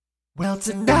Well,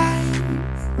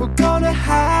 tonight we're gonna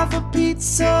have a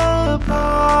pizza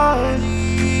party.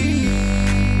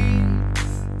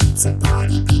 Pizza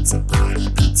party, pizza party,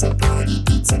 pizza party,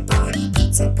 pizza party,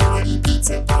 pizza party,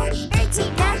 pizza party. Mary Kate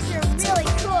and Ashley are really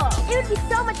cool. It would be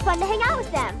so much fun to hang out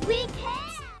with them. We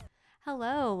can.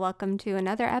 Hello, welcome to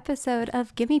another episode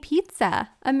of Gimme Pizza,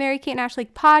 a Mary Kate and Ashley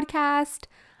podcast.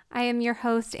 I am your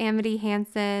host, Amity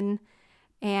Hansen,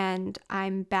 and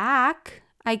I'm back,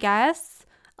 I guess,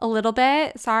 a little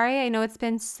bit. Sorry, I know it's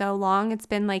been so long. It's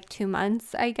been like 2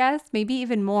 months, I guess, maybe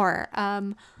even more.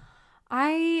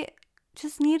 I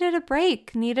just needed a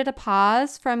break, needed a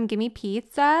pause from Gimme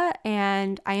Pizza,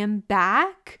 and I am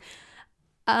back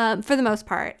for the most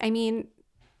part. I mean,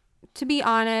 to be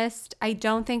honest, I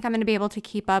don't think I'm going to be able to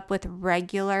keep up with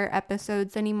regular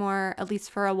episodes anymore, at least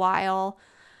for a while.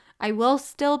 I will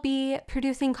still be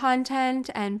producing content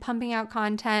and pumping out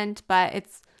content, but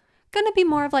it's going to be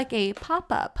more of like a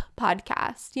pop-up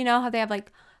podcast. You know how they have like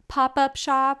pop-up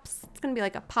shops? It's going to be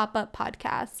like a pop-up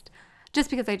podcast just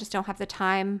because I just don't have the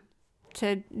time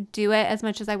to do it as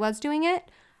much as I was doing it.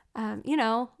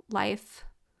 Life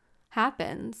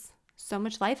happens. So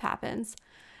much life happens.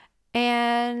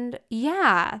 And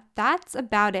yeah, that's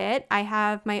about it. I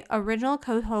have my original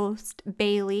co-host,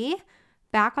 Bailey,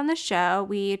 back on the show.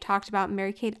 We talked about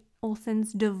Mary Kate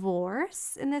Olsen's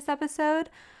divorce in this episode.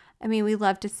 I mean, we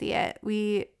love to see it.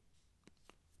 We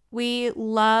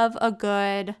love a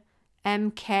good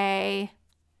MK,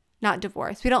 not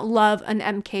divorce. We don't love an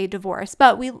MK divorce,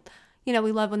 but we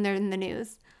love when they're in the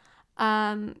news. So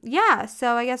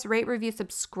I guess rate, review,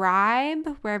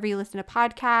 subscribe wherever you listen to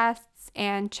podcasts,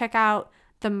 and check out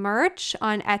the merch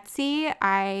on Etsy.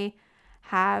 I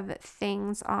have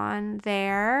things on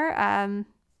there.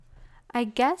 I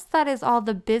guess that is all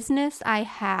the business I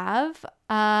have.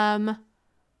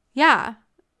 Yeah.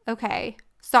 Okay.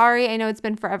 Sorry, I know it's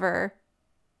been forever.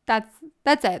 That's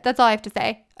it. That's all I have to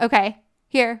say. Okay.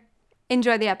 Here.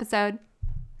 Enjoy the episode.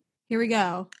 Here we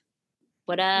go.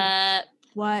 What up?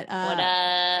 What What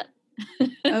up?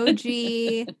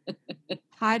 OG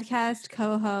podcast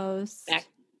co-host, back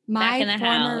my in the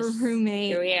former house. roommate,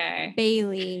 Here we are.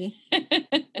 Bailey,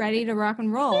 ready to rock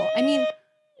and roll. I mean,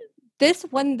 this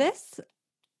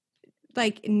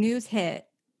like news hit,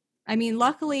 I mean,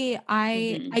 luckily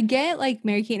I get like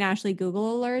Mary Kate and Ashley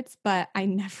Google alerts, but I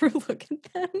never look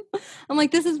at them. I'm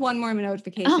like, this is one more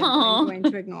notification I'm going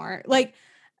to ignore. Like,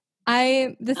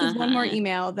 this is one more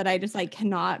email that I just like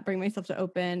cannot bring myself to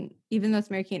open, even though it's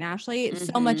Mary Kate and Ashley.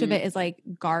 So much of it is like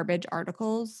garbage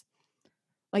articles,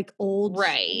 like old.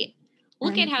 Right.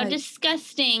 Look at how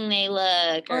disgusting they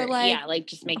look. Or like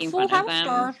just making Full fun House of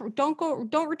them. Star,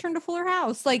 don't return to Fuller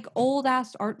House. Like old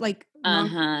ass art, like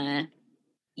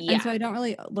Yeah. And so I don't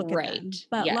really look at them.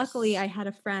 But luckily I had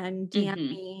a friend DM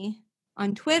me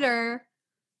on Twitter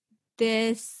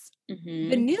the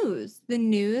news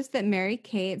that Mary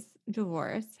Kate's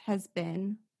divorce has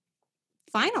been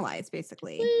finalized,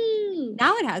 basically. Woo.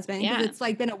 Now it has been, because it's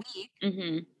like been a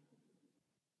week.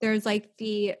 There's like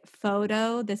the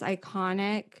photo, this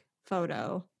iconic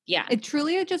photo. Yeah. It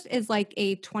truly just is like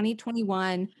a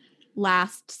 2021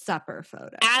 Last Supper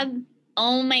photo.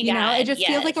 Oh my God. You know, it just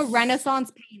feels like a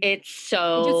Renaissance painting. It's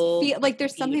so It just feels like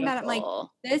there's something beautiful. about it. I'm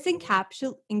like, this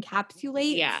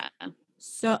encapsulates. Yeah.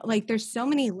 So like there's so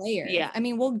many layers. Yeah. I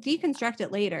mean, we'll deconstruct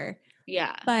it later.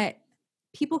 Yeah. But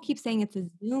people keep saying it's a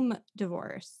Zoom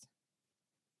divorce.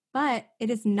 But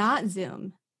it is not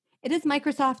Zoom. It is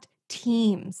Microsoft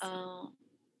Teams. Oh.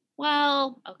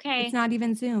 Well, okay. It's not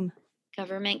even Zoom.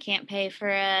 Government can't pay for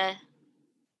a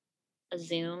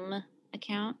Zoom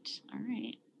account. All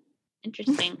right.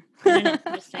 Interesting.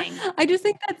 Interesting. I just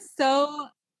think that's so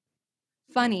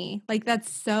funny. Like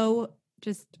that's so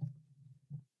just.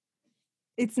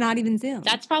 It's not even Zoom.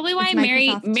 That's probably why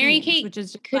Mary Kate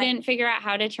couldn't figure out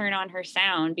how to turn on her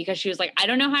sound, because she was like, I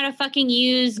don't know how to fucking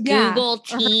use Google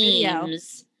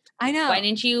Teams. I know. Why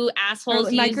didn't you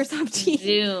assholes use Microsoft Teams?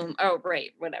 Zoom? Oh, right.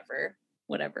 Whatever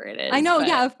it is. I know. But.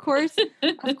 Yeah, of course.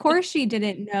 Of course she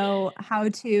didn't know how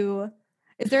to.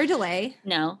 Is there a delay?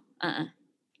 No.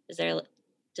 Is there a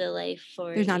delay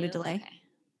for There's not a delay.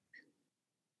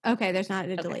 Okay, there's not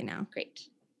a delay now. Great.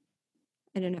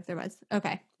 I didn't know if there was.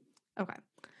 Okay.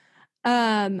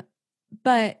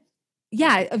 But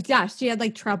yeah, she had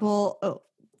like trouble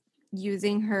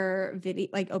using her video,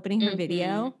 like opening her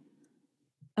video.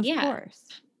 Of course.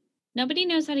 Nobody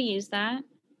knows how to use that.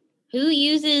 Who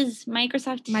uses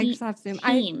Microsoft Zoom?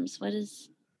 Teams? What is?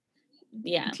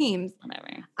 Yeah. Teams.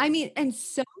 Whatever. I mean, and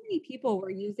so many people were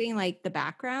using like the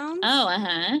backgrounds.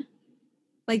 Oh,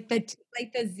 Like the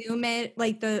Zoom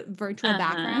like the virtual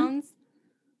backgrounds.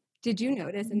 Did you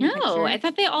notice in the picture? I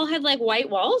thought they all had like white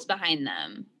walls behind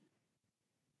them.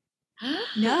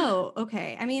 No.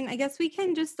 Okay. I mean, I guess we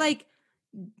can just like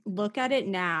look at it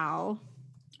now.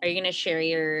 Are you going to share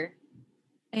your...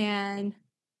 And,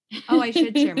 I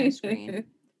should share my screen.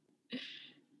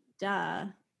 Duh.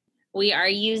 We are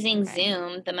using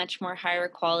Zoom, the much more higher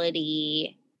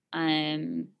quality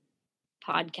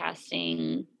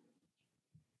podcasting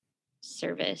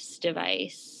service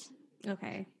device.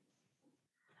 Okay.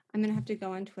 I'm going to have to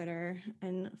go on Twitter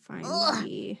and find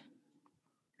the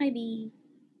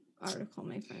article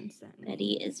my friend sent me.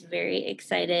 Betty is very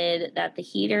excited that the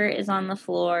heater is on the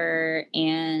floor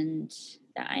and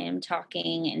that I am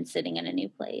talking and sitting in a new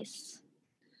place.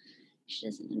 She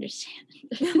doesn't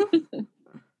understand.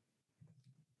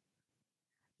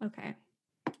 Okay.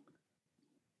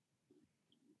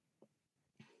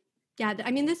 Yeah,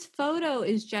 I mean, this photo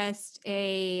is just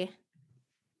it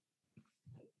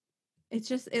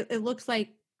looks like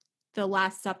the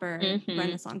Last Supper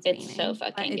Renaissance painting. It's so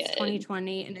fucking good. It's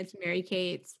 2020 and it's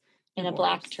Mary-Kate's in a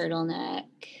black turtleneck.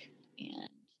 And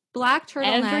black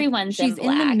turtleneck. Everyone's she's in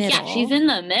black. In the middle. Yeah, she's in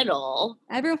the middle.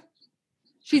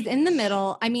 She's in the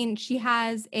middle. I mean, she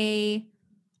has a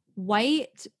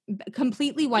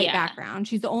completely white background.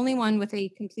 She's the only one with a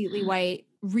completely white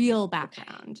real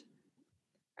background.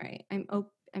 All right,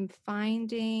 I'm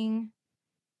finding.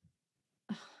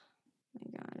 Oh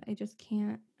my God, I just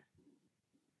can't.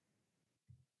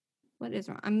 What is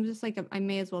wrong? I'm just like I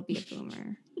may as well be a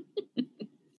boomer.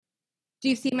 Do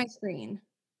you see my screen?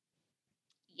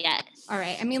 Yes. All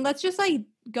right. I mean, let's just like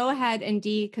go ahead and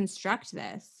deconstruct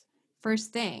this.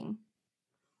 First thing,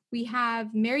 we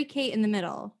have Mary-Kate in the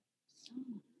middle.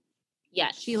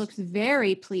 Yes. She looks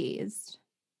very pleased.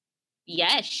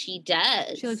 Yes, she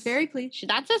does. She looks very pleased.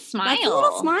 That's a smile. That's a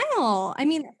little smile. I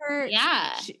mean, her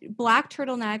black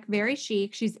turtleneck, very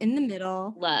chic. She's in the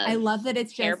middle. I love that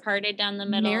it's hair just parted down the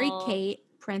middle. Mary-Kate,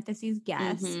 parentheses,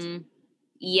 guest. Mm-hmm.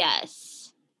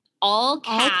 Yes. All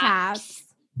caps.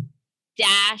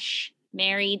 Dash,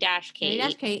 Mary dash Kate.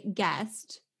 Mary dash Kate,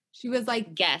 guest. She was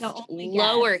like guest.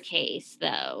 Lowercase,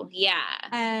 though.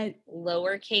 Yeah.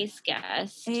 Lowercase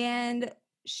guest. And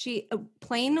she, a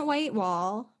plain white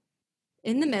wall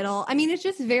in the middle. I mean, it's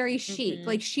just very chic.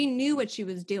 Like, she knew what she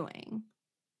was doing.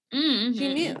 Mm-hmm.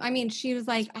 She knew. I mean, she was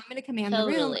like, I'm going to command the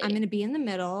room. I'm going to be in the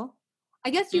middle. I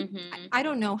guess I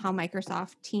don't know how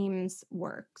Microsoft Teams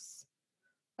works.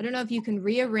 I don't know if you can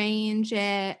rearrange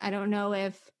it. I don't know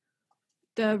if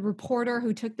the reporter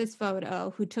who took this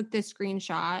photo, who took this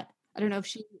screenshot, I don't know if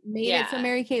she made it so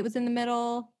Mary-Kate was in the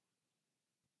middle.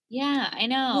 Yeah, I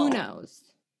know. Who knows?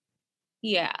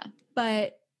 Yeah.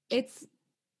 But it's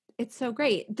so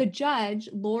great. The judge,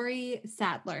 Lori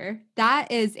Sattler,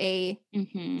 that is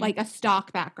like a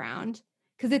stock background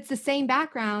because it's the same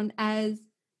background as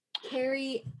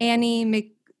Carrie Annie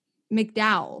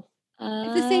McDowell.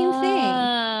 It's the same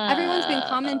thing. Everyone's been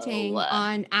commenting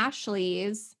on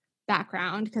Ashley's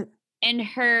background and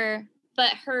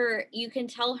you can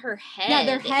tell her head. Yeah,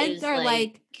 their heads are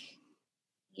like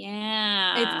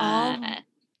yeah.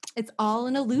 It's all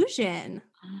an illusion.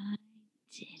 I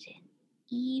didn't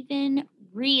even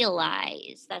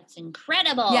realize. That's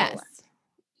incredible. Yes.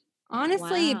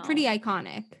 Honestly, pretty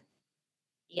iconic.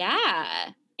 Yeah.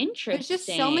 Interesting. There's just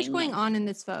so much going on in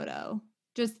this photo.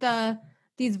 Just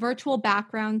these virtual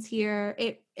backgrounds here.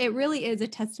 It really is a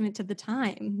testament to the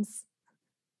times.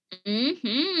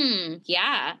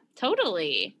 Yeah,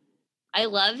 totally. I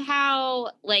love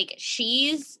how like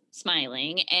she's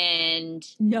smiling and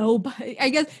nobody. I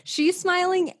guess she's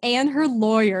smiling and her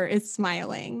lawyer is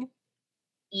smiling.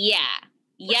 Yeah.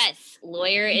 Yes,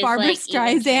 lawyer is Barbara like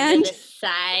Streisand. To the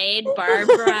side,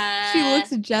 Barbara. She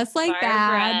looks just like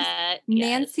Babs.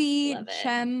 Yes, Nancy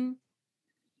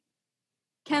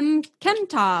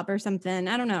Chemtob or something.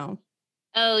 I don't know.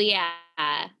 Oh yeah,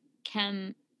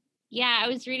 Yeah, I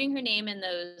was reading her name in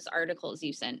those articles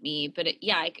you sent me, but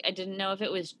I didn't know if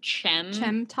it was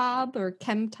Chemtob or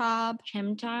Chemtob.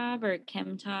 Chemtob or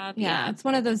Chemtob. Yeah, it's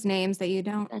one of those names that you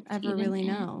don't ever really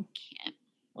know.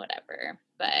 Whatever,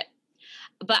 but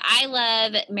I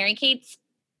love Mary-Kate's.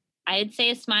 I'd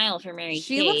say a smile for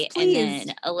Mary-Kate, and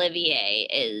then Olivier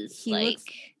is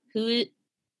who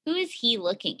is he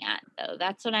looking at though?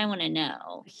 That's what I want to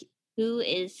know. Who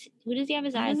does he have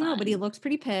his eyes on? But he looks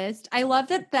pretty pissed. I love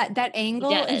that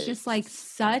angle is just like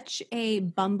such a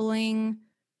bumbling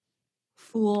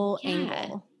fool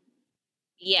angle.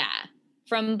 Yeah.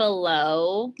 From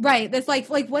below. Right. That's like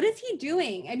what is he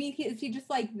doing? I mean, is he just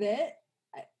like this?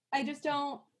 I just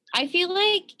don't. I feel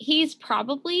like he's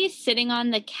probably sitting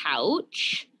on the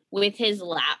couch with his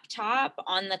laptop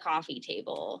on the coffee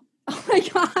table. Oh my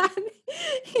God.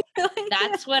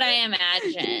 That's what I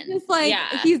imagine. Just like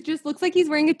he just looks like he's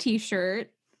wearing a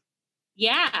t-shirt.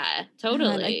 Yeah,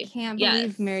 totally. God, I can't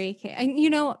believe Mary-Kate.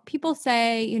 And people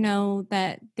say,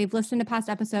 that they've listened to past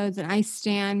episodes and I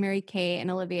stan Mary-Kate and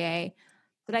Olivier,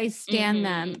 that I stan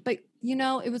them. But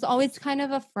it was always kind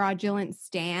of a fraudulent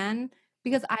stan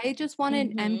because I just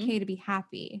wanted MK to be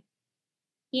happy.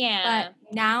 Yeah. But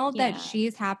now that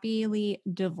she's happily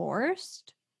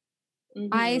divorced,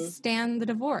 I stan the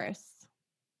divorce.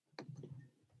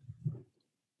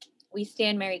 We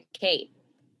stan Mary-Kate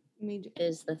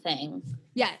is the thing.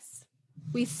 Yes.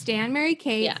 We stan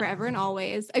Mary-Kate forever and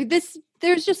always.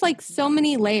 There's just like so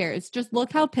many layers. Just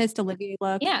look how pissed Olivier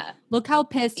looks. Yeah. Look how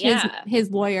pissed his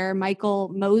lawyer, Michael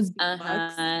Mosby,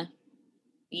 looks.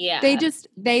 Yeah.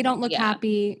 They don't look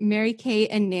happy. Mary-Kate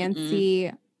and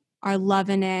Nancy are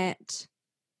loving it.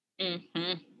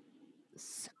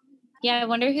 Yeah, I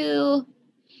wonder who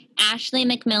Ashley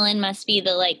McMillan must be,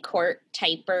 the like court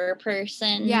typer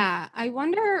person. Yeah, I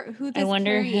wonder who this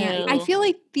I feel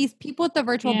like these people with the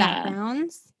virtual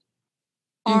backgrounds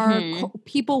are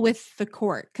people with the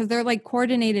court because they're like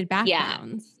coordinated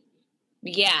backgrounds.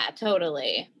 Yeah,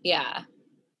 totally. Yeah.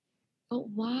 But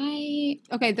why?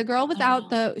 Okay, the girl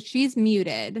without she's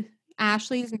muted.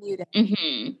 Ashley's muted.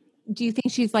 Do you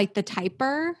think she's like the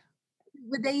typer?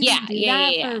 Would they do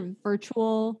that for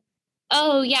virtual?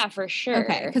 Oh, yeah, for sure.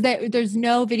 Okay, because there's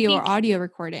no video or audio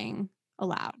recording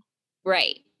allowed.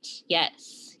 Right.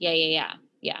 Yes. Yeah.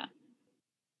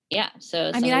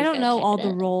 So I mean, I don't know all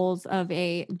the roles of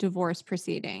a divorce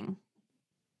proceeding.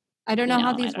 I don't know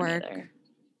how these work. Either.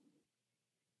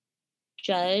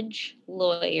 Judge,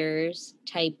 lawyers,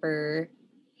 typer.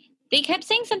 They kept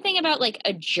saying something about like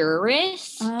a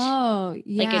jurist. Oh,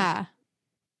 yeah.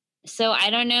 So I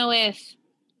don't know if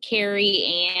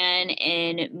Carrie Ann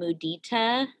and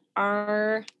Mudita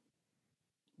are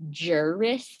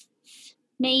jurists,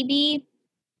 maybe,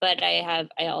 but I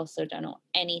also don't know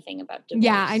anything about divorce.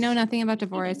 Yeah, I know nothing about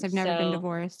divorce. I've never been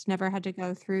divorced, never had to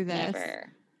go through this.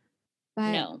 Never.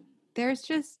 But no. There's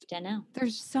Dunno.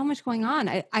 There's so much going on.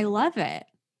 I love it.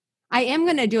 I am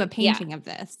going to do a painting of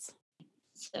this.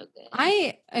 So good.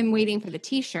 I am waiting for the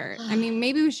t-shirt. I mean,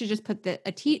 maybe we should just put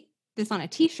this on a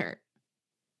t-shirt.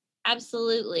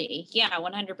 Absolutely. Yeah,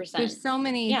 100%. There's so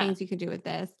many things you could do with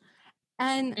this.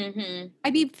 And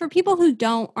I mean, for people who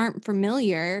aren't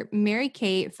familiar,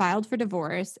 Mary-Kate filed for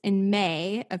divorce in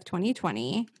May of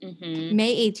 2020.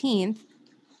 May 18th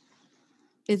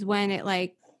is when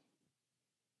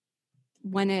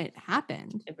it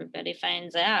happened. Everybody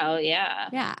finds out, yeah.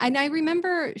 Yeah, and I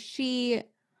remember she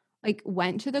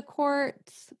went to the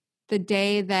courts the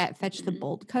day that Fetch the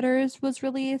Bolt Cutters was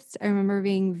released. I remember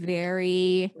being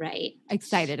very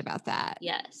excited about that.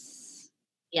 Yes.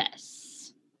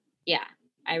 Yeah.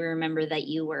 I remember that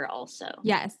you were also.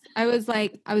 Yes. I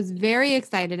was very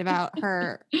excited about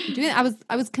her doing it.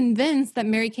 I was convinced that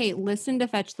Mary-Kate listened to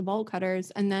Fetch the Bolt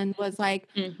Cutters and then was like,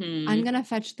 I'm going to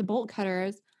fetch the bolt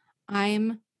cutters.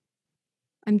 I'm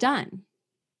done.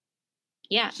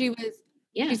 Yeah. She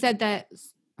said that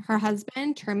her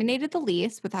husband terminated the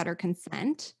lease without her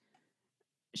consent.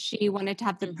 She wanted to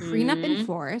have the prenup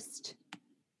enforced.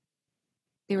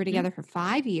 They were together for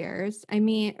 5 years.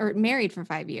 Or married for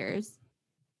 5 years.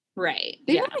 Right.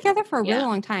 They've been together for a really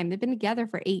long time. They've been together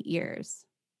for 8 years.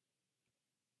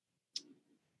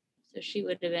 So she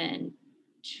would have been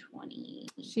 20.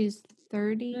 She's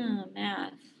 30. Oh,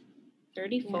 math.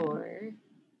 34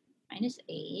 minus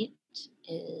 8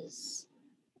 is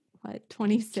what?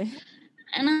 26.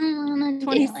 I don't want to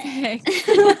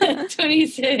 26.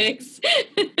 26.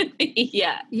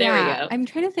 Yeah, there we go. I'm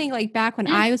trying to think back when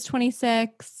I was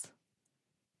 26.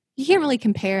 You can't really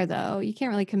compare though. You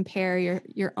can't really compare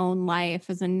your own life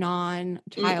as a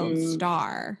non-child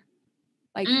star.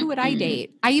 Who would I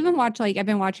date? I even watch I've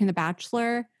been watching The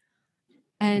Bachelor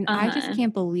and I just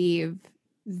can't believe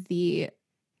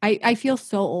I feel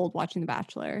so old watching The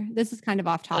Bachelor. This is kind of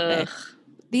off topic. Ugh.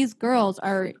 These girls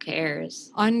are who cares?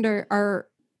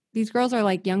 These girls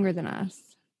are younger than us.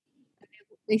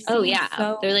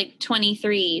 They're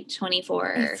 23,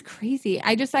 24. It's crazy.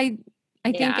 I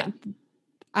think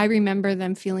I remember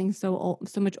them feeling so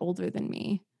much older than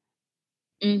me.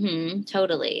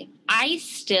 Totally. I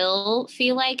still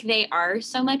feel like they are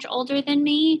so much older than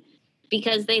me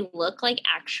because they look like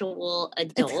actual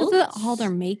adults. It's because of all their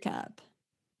makeup.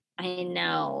 I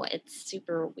know. It's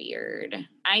super weird.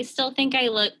 I still think I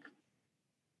look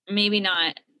maybe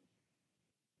not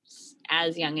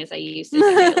as young as I used to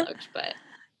think I looked, but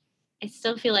I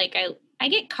still feel like I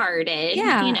get carded.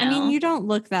 Yeah. You know? I mean, you don't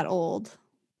look that old.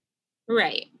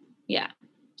 Right. Yeah.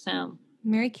 So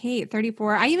Mary-Kate,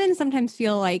 34. I even sometimes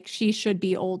feel like she should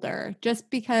be older just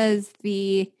because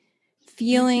the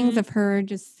feelings of her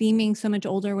just seeming so much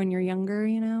older when you're younger,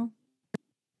 you know?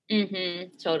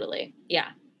 Totally. Yeah.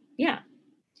 Yeah.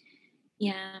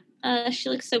 Yeah. She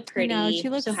looks so pretty. I know, she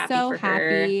looks so happy so for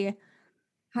happy. her.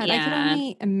 God, I could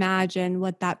only imagine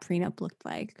what that prenup looked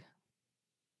like.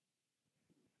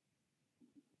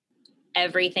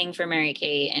 Everything for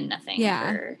Mary-Kate and nothing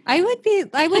for... I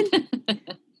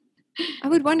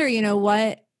would wonder, you know,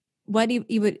 what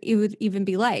it would even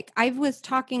be like. I was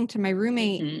talking to my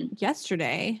roommate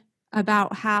yesterday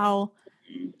about how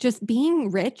just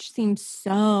being rich seems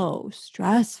so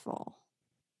stressful.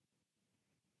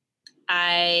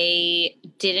 I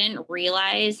didn't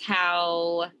realize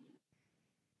how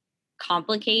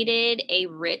complicated a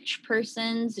rich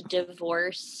person's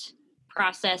divorce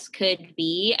process could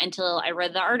be until I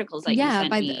read the articles that you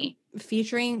sent me.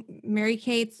 Featuring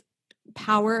Mary-Kate's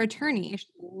power attorney.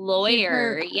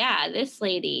 Lawyer. This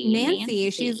lady. Nancy.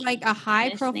 She's like a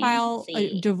high-profile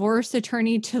divorce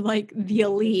attorney to like the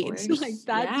elite. Like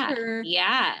that's her.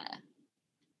 Yeah.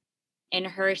 In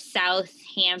her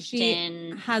Southampton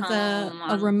she has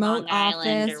a remote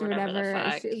office or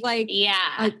whatever. She's like,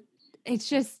 it's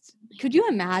just, could you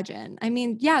imagine? I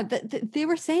mean, they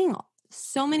were saying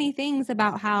so many things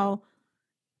about how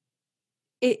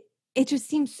it just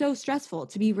seems so stressful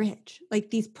to be rich. Like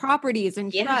these properties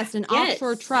and trust and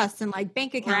offshore trusts and like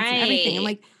bank accounts and everything. I'm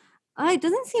like, it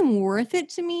doesn't seem worth it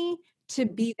to me to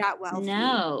be that wealthy.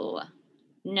 No.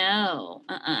 No,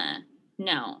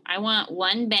 I want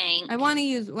one bank. I want to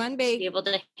use one bank. To be able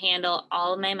to handle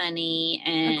all of my money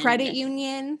and... A credit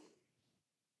union.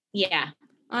 Yeah.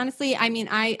 Honestly, I mean,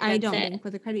 I don't bank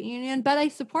with a credit union, but I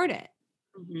support it.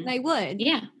 And I would.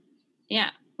 Yeah.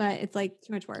 Yeah. But it's like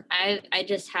too much work. I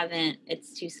just haven't.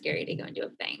 It's too scary to go into a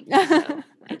bank. So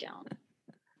I don't.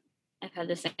 I've had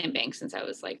the same bank since I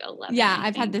was like 11. Yeah,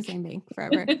 I've had the same bank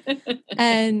forever.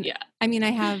 And I mean, I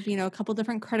have, you know, a couple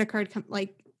different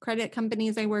credit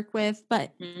companies I work with,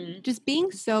 but just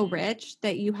being so rich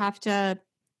that you have to,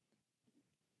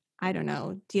 I don't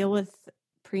know, deal with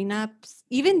prenups,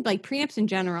 even like prenups in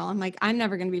general. I'm like, I'm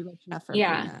never going to be rich enough for a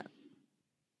prenup.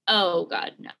 Oh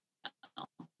God, no.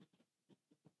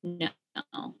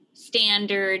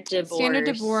 Standard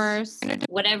divorce.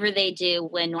 Whatever they do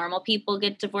when normal people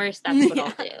get divorced, that's what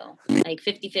I'll do. Like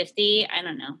 50-50. I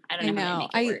don't know. I don't know how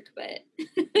to make it work, but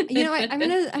you know what? I'm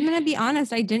gonna be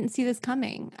honest. I didn't see this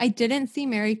coming. I didn't see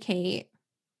Mary-Kate.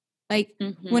 Like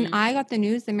when I got the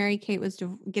news that Mary-Kate was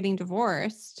getting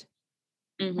divorced,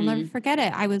 I'll never forget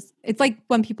it. It's like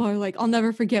when people are like, I'll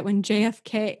never forget when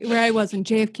where I was when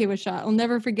JFK was shot. I'll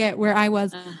never forget where I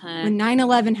was when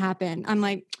 9/11 happened. I'm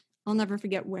like, I'll never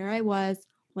forget where I was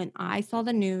when I saw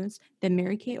the news that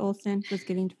Mary-Kate Olsen was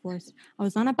getting divorced. I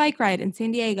was on a bike ride in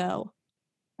San Diego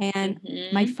and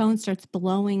my phone starts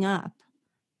blowing up.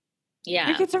 Yeah.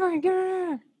 I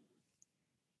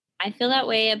feel that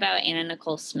way about Anna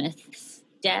Nicole Smith's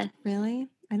death. Really?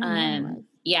 I don't know.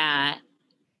 Yeah.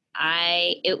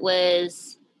 It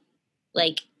was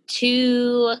like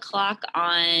 2:00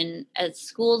 on a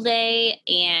school day,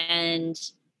 and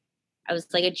I was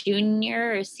like a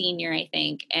junior or senior, I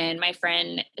think. And my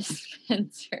friend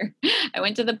Spencer, I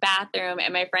went to the bathroom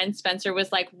and my friend Spencer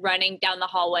was like running down the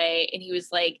hallway and he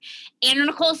was like, Anna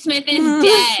Nicole Smith is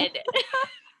dead.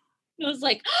 I was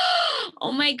like,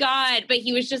 oh my God. But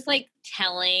he was just like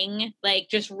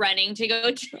just running to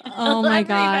go tell Oh my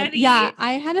everybody. God. Yeah.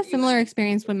 I had a similar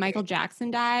experience when Michael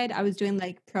Jackson died. I was doing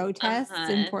like protests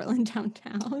in Portland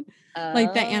downtown,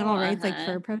 like the animal rights, like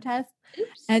fur protests.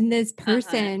 Oops. And this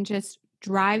person just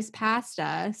drives past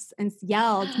us and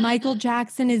yelled, Michael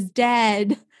Jackson is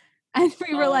dead. And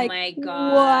we were like, my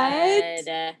God. What?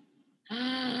 Yeah.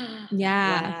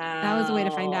 Wow. That was a way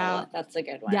to find out. That's a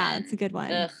good one. Yeah, that's a good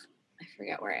one. Ugh, I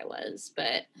forget where I was,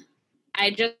 but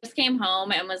I just came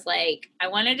home and was like, I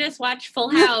want to just watch Full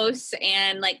House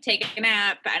and like take a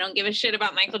nap. I don't give a shit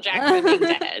about Michael Jackson being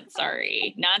dead.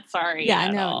 Sorry. Not sorry.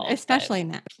 Yeah, no, especially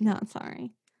not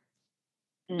sorry.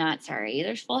 Not sorry.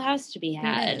 There's Full House to be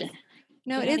had.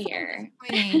 No, it is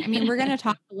disappointing. I mean, we're going to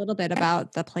talk a little bit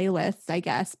about the playlists, I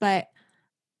guess, but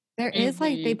there is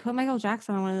like, they put Michael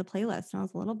Jackson on one of the playlists and I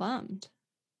was a little bummed.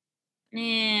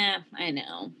 Yeah, I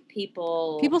know.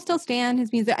 People still stand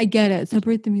his music. I get it.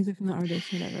 Separate the music from the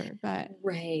artist, whatever. But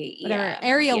right, whatever. Yeah,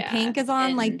 Ariel Pink is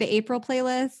on like the April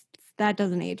playlist. That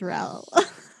doesn't age well.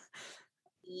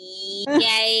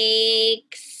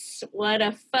 Yikes. What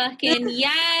a fucking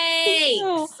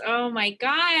yikes. Oh my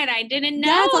God. I didn't know.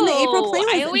 Yeah, it's on the April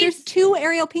playlist. There's 2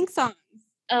 Ariel Pink songs.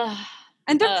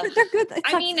 And they're good.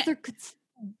 They're good.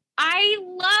 I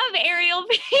love Ariel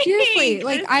Pink. Seriously,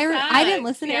 like I didn't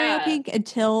listen to Ariel Pink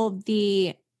until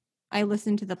I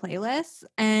listened to the playlist,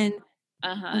 and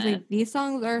I was like, these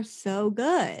songs are so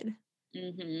good.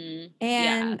 Mm-hmm.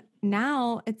 And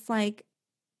now it's like,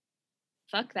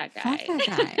 fuck that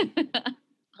guy.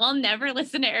 I'll never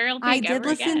listen to Ariel Pink. I did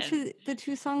listen to the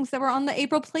 2 songs that were on the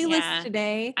April playlist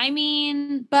today. I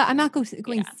mean, but I'm not going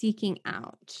seeking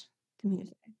out the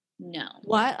music. No.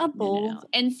 What a bold. No.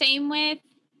 And same with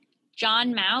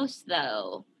John Mouse,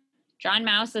 though. John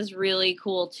Mouse is really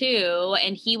cool too,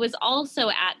 and he was also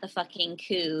at the fucking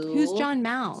coup. Who's John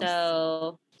Mouse?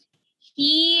 So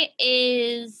he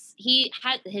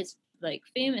had his like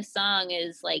famous song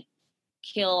is like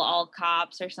 "Kill All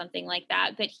Cops" or something like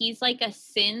that. But he's like a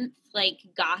synth, like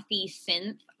gothy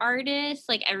synth artist.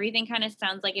 Like everything kind of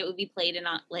sounds like it would be played in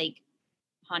a like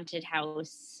haunted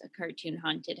house, a cartoon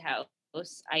haunted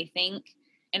house, I think.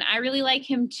 And I really like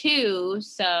him too.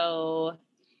 So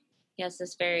he has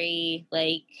this very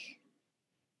like,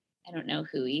 I don't know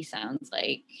who he sounds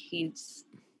like.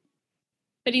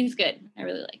 But he's good. I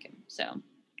really like him. So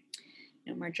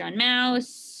no more John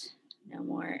Mouse, no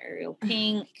more Ariel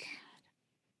Pink,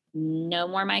 no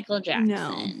more Michael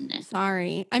Jackson. No,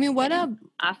 sorry. I mean,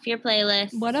 off your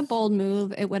playlist. What a bold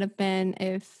move it would have been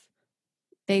if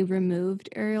they removed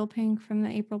Ariel Pink from the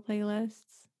April playlists.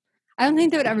 I don't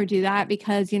think they would ever do that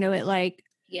because, it like,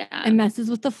 it messes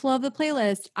with the flow of the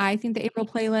playlist. I think the April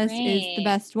playlist is the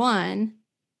best one.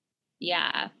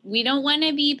 Yeah. We don't want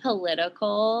to be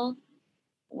political.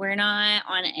 We're not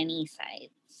on any side.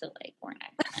 So, like, we're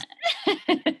not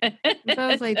gonna. So I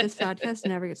was like, this podcast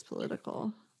never gets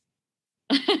political.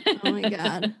 Oh, my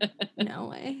God. No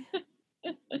way.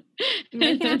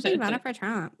 American actually voted for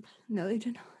Trump. No, they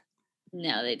did not.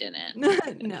 No, they didn't.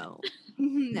 No.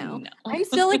 I'm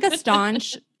still like a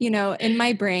staunch, in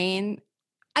my brain.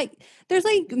 There's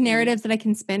like narratives that I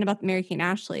can spin about Mary-Kate and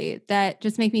Ashley that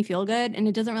just make me feel good, and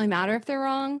it doesn't really matter if they're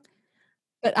wrong.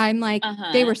 But I'm like,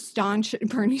 they were staunch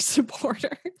Bernie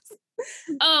supporters.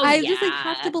 Oh, I just like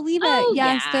have to believe it. Oh,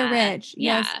 yes, they're rich.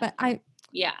 Yeah. Yes, but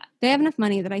they have enough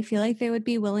money that I feel like they would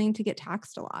be willing to get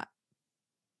taxed a lot.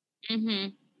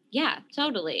 Mm-hmm. Yeah,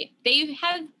 totally. They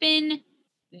have been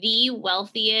the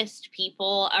wealthiest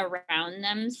people around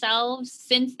themselves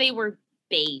since they were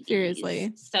babies.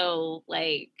 Seriously. So,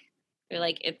 like, they're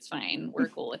like, it's fine. We're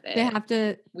cool with it. They have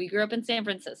to. We grew up in San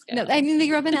Francisco. No, I mean, they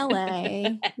grew up in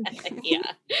LA.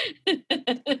 Yeah.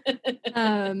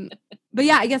 But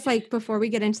yeah, I guess like before we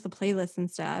get into the playlist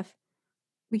and stuff,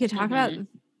 we could talk about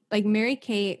like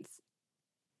Mary-Kate's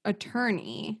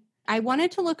attorney. I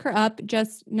wanted to look her up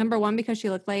just number one because she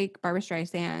looked like Barbra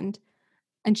Streisand,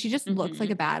 and she just looks like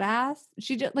a badass.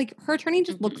 She just like her attorney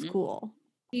just looks cool.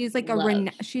 She's like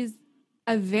she's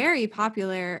a very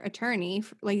popular attorney,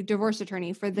 like divorce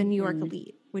attorney for the New York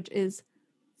elite, which is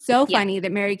so funny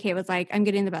that Mary-Kate was like, I'm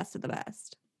getting the best of the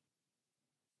best.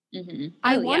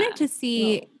 I wanted to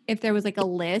see if there was like a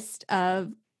list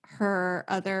of her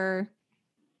other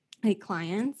like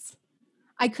clients.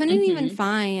 I couldn't even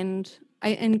find,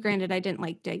 and granted, I didn't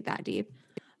like dig that deep,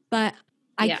 but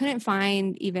I couldn't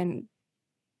find even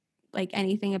like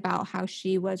anything about how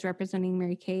she was representing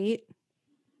Mary-Kate.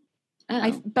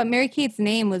 But Mary-Kate's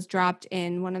name was dropped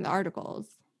in one of the articles.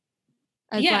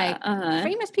 As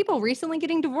famous people recently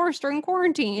getting divorced during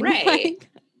quarantine. Right. Like,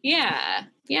 yeah.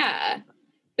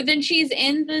 But then she's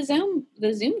in the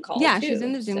Zoom call. Yeah, too, she's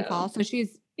in the Zoom call. So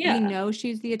she's, we know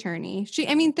she's the attorney.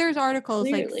 There's articles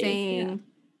clearly, like saying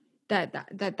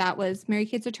that was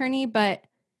Mary-Kate's attorney, but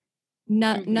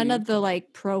none of the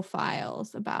like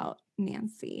profiles about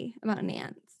Nance.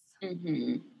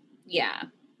 Yeah.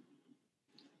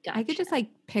 Gotcha. I could just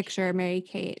like picture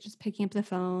Mary-Kate just picking up the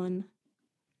phone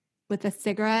with a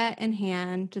cigarette in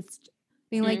hand, just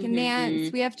being like,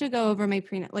 Nance, we have to go over my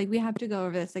prenup. Like, we have to go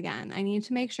over this again. I need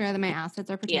to make sure that my assets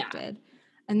are protected. Yeah.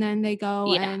 And then they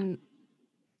go and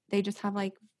they just have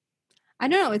like, I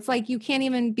don't know. It's like you can't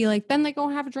even be like, then they go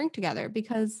have a drink together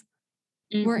because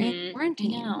we're in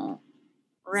quarantine. I know.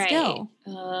 Right. Still.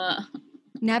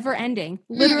 Never ending.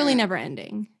 Literally never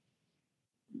ending.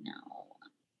 No.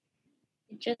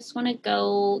 I just want to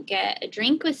go get a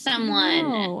drink with someone.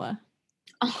 No.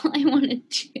 All I want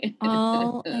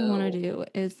to do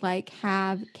is like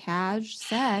have cash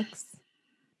sex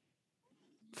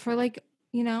for like,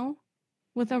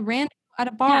 with a random at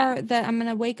a bar that I'm going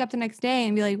to wake up the next day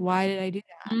and be like, why did I do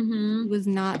that? It was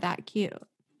not that cute.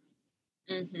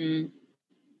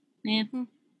 Yeah.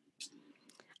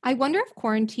 I wonder if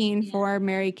quarantine for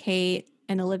Mary-Kate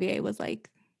and Olivier was like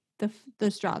the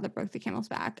straw that broke the camel's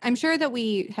back. I'm sure that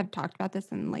we have talked about this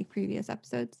in like previous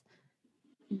episodes,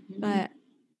 but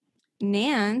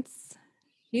Nance,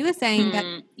 she was saying that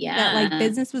like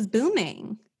business was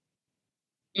booming.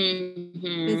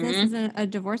 Business as a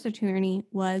divorce attorney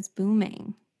was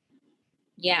booming.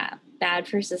 Yeah, bad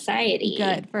for society.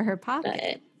 Good for her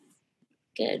pocket.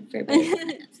 Good for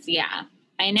business. Yeah,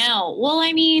 I know. Well,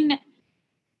 I mean,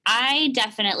 I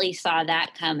definitely saw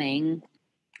that coming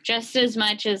just as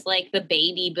much as like the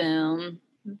baby boom.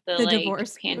 The like,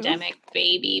 divorce pandemic boom.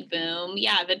 Baby boom.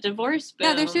 Yeah, the divorce boom.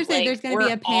 Yeah, there's going to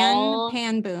be a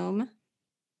pan boom.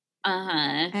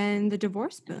 And the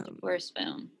divorce boom. Divorce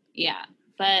boom. Yeah.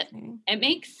 But it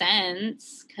makes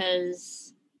sense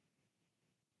because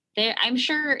I'm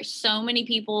sure so many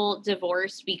people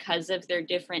divorce because of their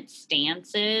different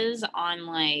stances on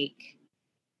like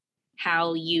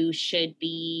how you should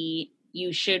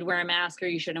wear a mask or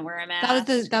you shouldn't wear a mask. That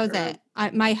was it.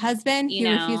 My husband, he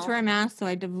refused to wear a mask, so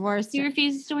I divorced him. He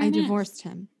refuses to wear a mask. I divorced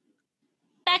him.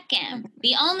 Fuck him.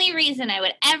 The only reason I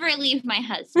would ever leave my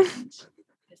husband.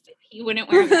 He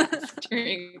wouldn't wear a mask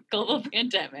during a global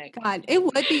pandemic. God, it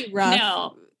would be rough.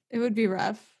 No. It would be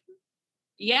rough.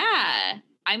 Yeah.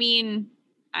 I mean,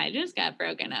 I just got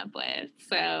broken up with,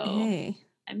 so hey.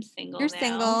 I'm single You're now.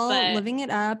 Single, living it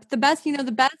up. The best living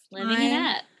it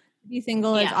up. To be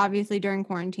single is obviously during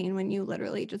quarantine when you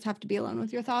literally just have to be alone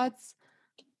with your thoughts.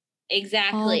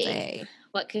 Exactly. All day.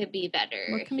 What could be better?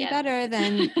 What can be better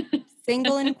than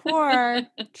single and core?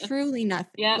 Truly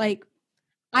nothing. Yep. Like,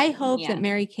 I hope that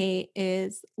Mary-Kate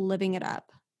is living it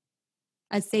up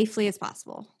as safely as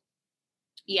possible.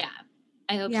 Yeah,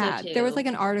 I hope so too. There was like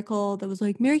an article that was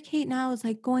like, Mary-Kate now is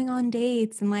like going on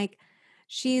dates and like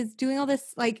she's doing all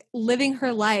this like living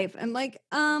her life. I'm like,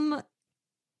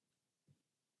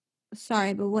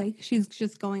 sorry, but like she's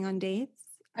just going on dates.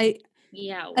 As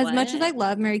much as I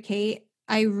love Mary-Kate,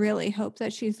 I really hope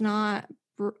that she's not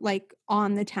like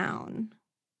on the town.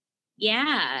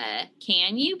 Yeah.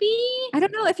 Can you be? I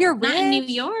don't know if you're rich. Not in New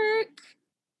York.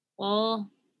 Well,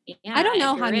 yeah. I don't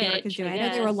know how New York is doing. I know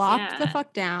they were locked the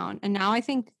fuck down, and now I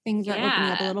think things are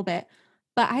opening up a little bit.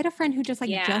 But I had a friend who just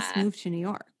just moved to New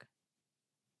York.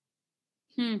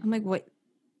 I'm like, what?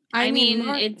 I mean,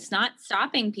 it's not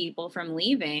stopping people from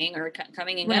leaving or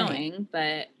coming and going,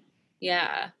 but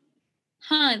yeah.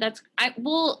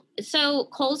 So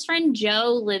Cole's friend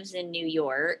Joe lives in New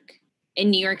York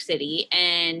City,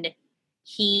 and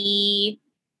he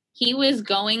was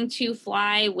going to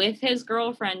fly with his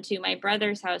girlfriend to my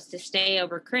brother's house to stay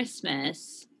over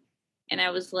Christmas. And I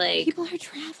was like, people are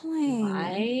traveling.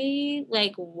 Why?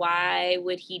 Like, why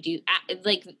would he do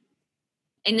like,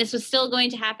 and this was still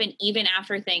going to happen even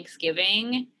after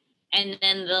Thanksgiving. And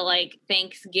then the like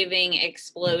Thanksgiving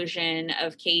explosion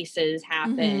of cases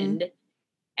happened.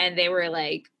 And they were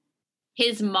like,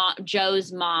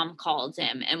 Joe's mom called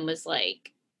him and was like,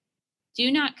 do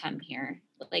not come here.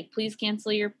 Like, please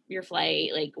cancel your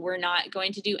flight. Like, we're not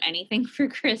going to do anything for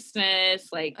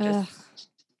Christmas. Like, just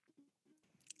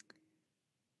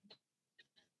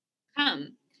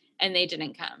come. And they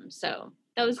didn't come. So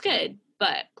that was good.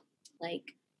 But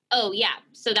like, oh yeah.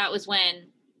 So that was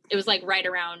when it was like right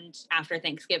around after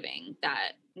Thanksgiving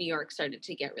that New York started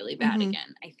to get really bad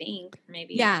again, I think.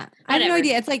 Maybe. Yeah. Whatever. I have no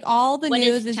idea. It's like all the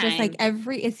news is just like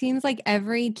it seems like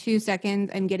every 2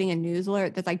 seconds I'm getting a news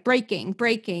alert that's like breaking.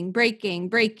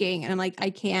 And I'm like, I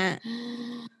can't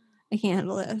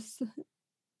handle this.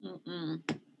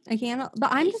 I can't,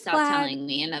 but I'm just glad. Stop telling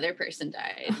me another person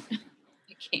died.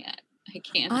 I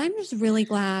can't. I'm just really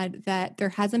glad that there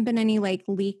hasn't been any like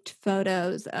leaked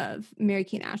photos of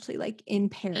Mary-Kate and Ashley like in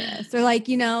Paris or like,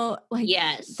 like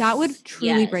that would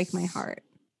truly break my heart.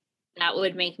 That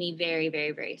would make me very,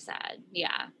 very, very sad.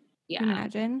 Yeah. Yeah.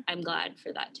 Imagine. I'm glad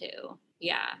for that too.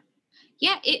 Yeah.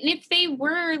 Yeah. And if they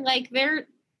were like,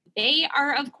 they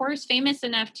are of course famous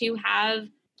enough to have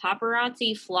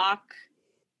paparazzi flock,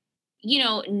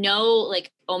 know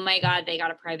like, oh my God, they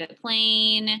got a private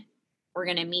plane. We're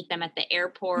going to meet them at the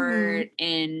airport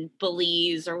in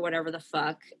Belize or whatever the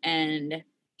fuck and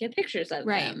get pictures of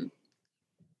them.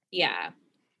 Yeah.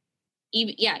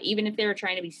 Even if they were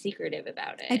trying to be secretive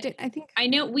about it.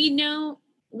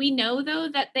 We know though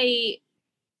that they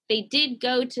did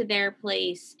go to their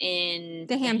place in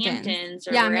the Hamptons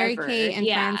or wherever. Mary-Kate and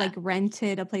friends like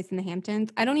rented a place in the Hamptons.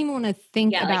 I don't even want to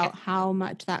think about how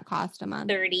much that cost a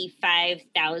month.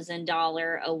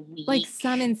 $35,000 a week. Like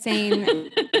some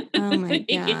insane. Oh my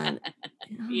God.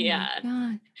 Yeah. Oh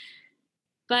my God.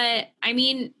 But I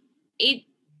mean,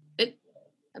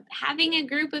 having a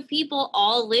group of people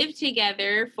all live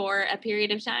together for a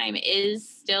period of time is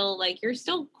still like, you're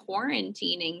still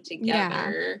quarantining together.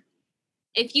 Yeah.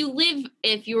 If you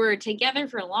were together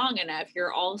for long enough,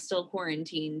 you're all still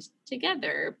quarantined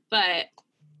together. But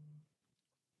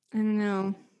I don't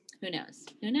know. Who knows?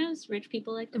 Who knows? Rich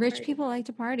people like to Rich party. people like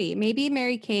to party. Maybe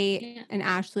Mary-Kate and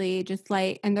Ashley just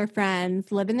like, and their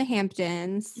friends live in the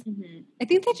Hamptons. Mm-hmm. I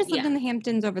think they just lived in the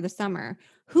Hamptons over the summer.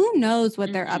 Who knows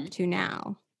what they're up to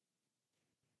now?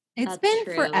 It's been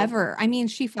forever. I mean,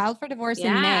 she filed for divorce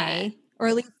in May, or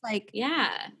at least like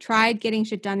tried getting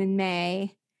shit done in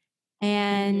May.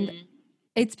 And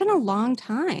it's been a long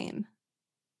time.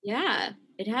 Yeah,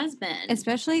 it has been.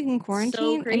 Especially in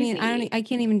quarantine. So crazy. I mean, I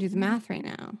can't even do the math right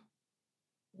now.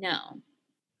 No.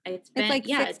 It's been like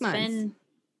 6 months.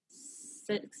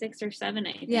 Been 6 or 7,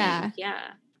 I think. Yeah.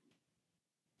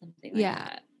 Something like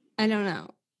that. I don't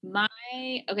know.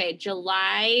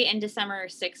 July and December are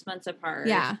 6 months apart.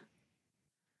 Yeah.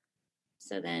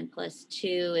 So then plus 2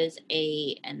 is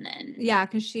 8, and then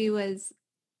because it was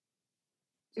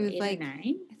like 9.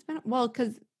 It's been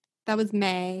because that was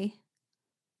May,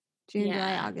 June,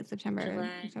 July, August, September,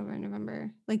 October,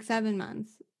 November, like 7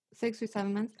 months. 6 or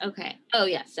 7 months. Okay. Oh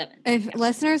yeah, 7. If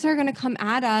listeners are gonna come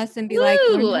at us and be like,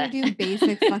 "We're gonna do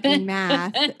basic fucking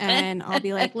math," and I'll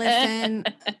be like, "Listen,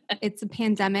 it's a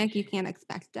pandemic. You can't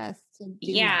expect us to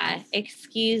do math."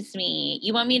 Excuse me.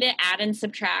 You want me to add and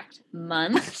subtract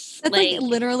months? That's like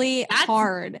literally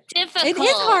hard. Difficult. It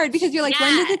is hard because you're like,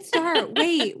 when did it start?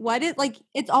 Wait, what is like?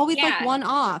 It's always like one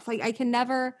off. Like I can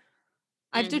never.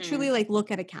 I have to truly like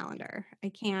look at a calendar. I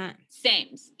can't.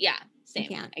 Same. Yeah. Same.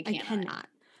 I cannot.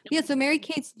 Yeah, so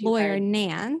Mary-Kate's lawyer,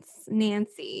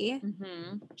 Nancy,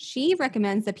 she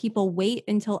recommends that people wait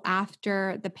until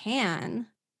after the pan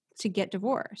to get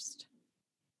divorced.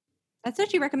 That's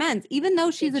what she recommends, even though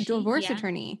she's a divorce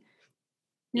attorney.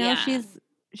 You know,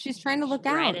 she's trying to look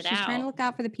out. She's trying to look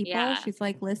out for the people. Yeah. She's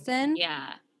like, listen,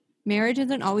 marriage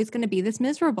isn't always going to be this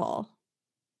miserable.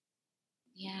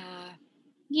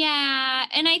 Yeah,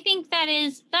 and I think that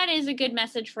is a good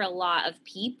message for a lot of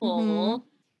people,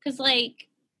 because like,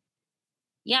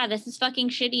 this is fucking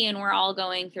shitty and we're all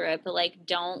going through it, but like,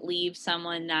 don't leave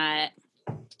someone that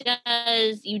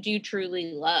you do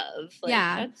truly love. Like,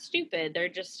 that's stupid. They're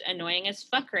just annoying as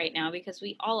fuck right now because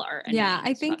we all are annoying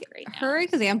I think her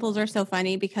examples are so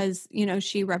funny because, you know,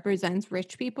 she represents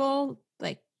rich people.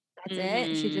 Like, that's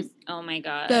it. She just, oh my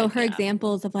God. So her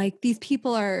examples of like, these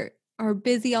people are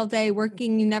busy all day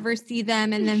working, you never see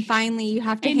them, and then finally you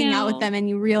have to hang out with them and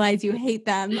you realize you hate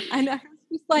them. And I was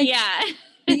just like,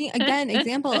 again,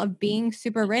 example of being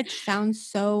super rich sounds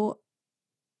so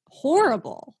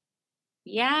horrible.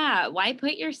 Yeah, why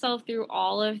put yourself through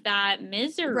all of that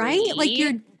misery? Right? Like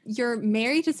you're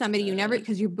married to somebody you never,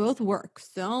 because you both work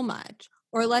so much.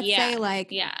 Or let's say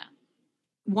like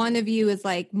one of you is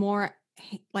like more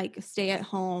like stay at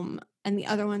home and the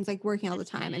other one's like working all the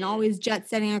time and always jet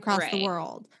setting across the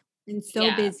world and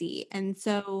so busy. And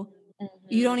so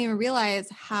you don't even realize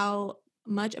how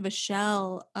much of a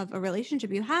shell of a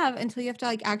relationship you have until you have to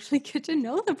like actually get to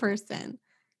know the person.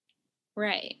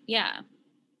 Right. Yeah.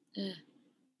 Ugh.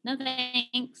 No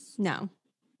thanks. No.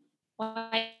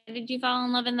 Why did you fall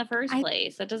in love in the first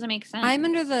place? That doesn't make sense. I'm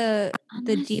under the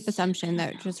deep assumption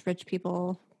that just rich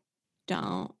people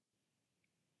don't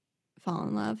fall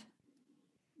in love.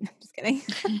 I'm just kidding.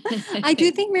 I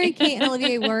do think Mary-Kate and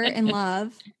Olivier were in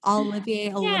love. Oliver.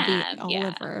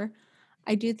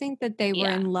 I do think that they were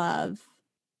in love.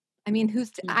 I mean,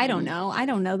 I don't know. I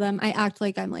don't know them. I act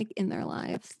like I'm like in their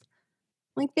lives.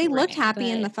 Like they looked happy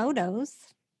in the photos.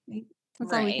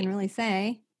 That's all we can really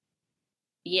say.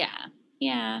 Yeah.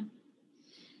 Yeah.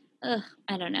 Ugh,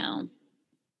 I don't know.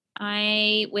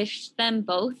 I wish them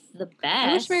both the best.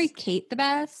 I wish Mary-Kate the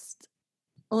best.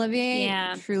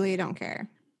 Olivier, truly don't care.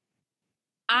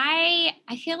 I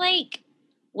feel like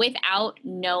without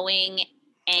knowing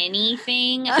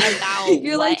anything about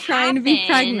you're like trying to be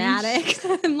pragmatic.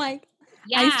 I'm like,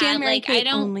 I stand Mary-Kate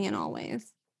only and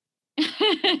always.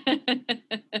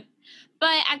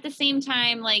 But at the same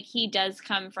time, like he does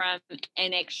come from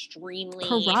an extremely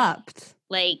corrupt,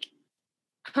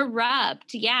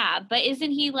 but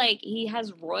isn't he like he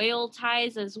has royal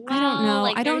ties as well? I don't know.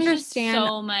 Like, I don't understand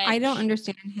so much. I don't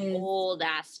understand his old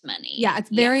ass money. Yeah,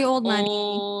 it's very old money.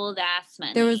 Old ass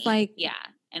money. There was like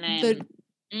and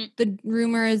the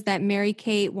rumor is that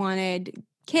Mary-Kate wanted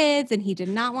kids and he did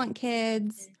not want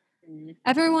kids.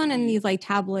 Everyone in these like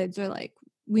tabloids are like,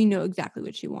 we know exactly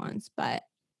what she wants, but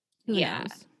who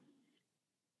knows?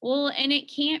 Well, and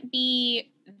it can't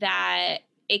be that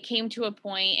it came to a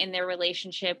point in their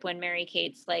relationship when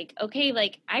Mary-Kate's like, okay,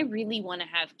 like I really want to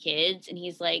have kids. And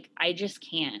he's like, I just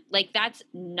can't. Like, that's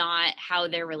not how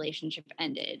their relationship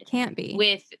ended. Can't be.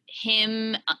 With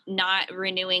him not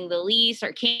renewing the lease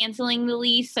or canceling the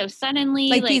lease so suddenly.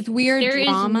 Like these weird there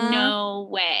drama. Is no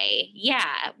way.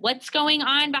 Yeah. What's going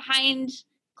on behind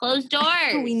Closed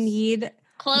doors. We need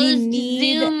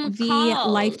Zoom the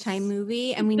calls. Lifetime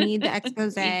movie, and we need the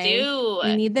expose. We do.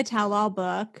 We need the tell-all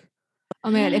book.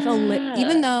 Oh my God,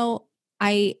 even though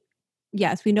we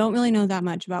don't really know that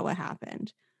much about what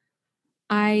happened.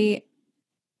 I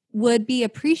would be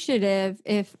appreciative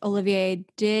if Olivier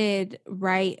did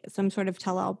write some sort of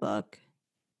tell-all book.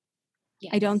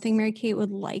 Yes. I don't think Mary-Kate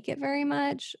would like it very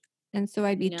much, and so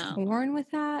I'd be torn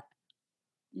with that.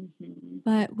 Mm-hmm.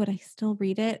 But would I still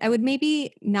read it? I would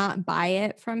maybe not buy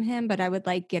it from him, but I would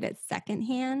get it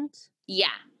secondhand. Yeah.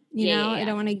 You know, I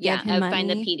don't want to give him money. Find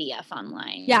the PDF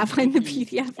online. Yeah, find the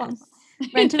PDF online.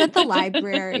 Rent it at the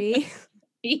library.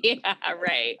 Yeah,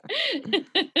 right.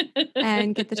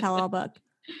 And get the tell-all book.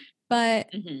 But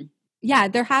yeah,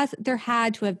 there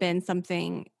had to have been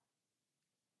something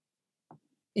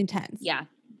intense. Yeah.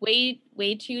 Way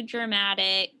too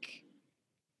dramatic.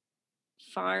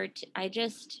 I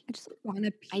just want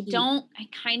to pee. I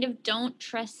kind of don't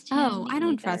trust him. Oh, I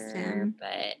don't trust him.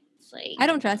 But it's I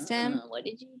don't trust him. What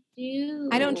did you do?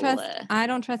 I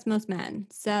don't trust most men.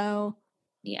 So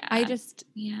yeah.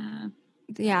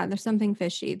 Yeah, there's something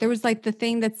fishy. There was the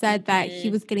thing that said that he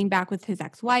was getting back with his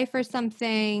ex-wife or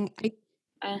something. It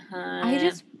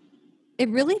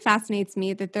really fascinates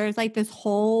me that there's this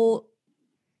whole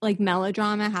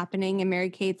melodrama happening in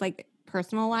Mary-Kate's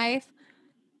personal life.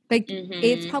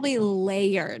 It's probably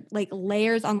layered,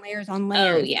 layers on layers on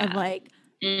layers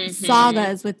of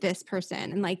sagas with this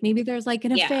person. And maybe there's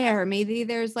an affair. Maybe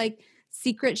there's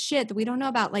secret shit that we don't know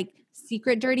about,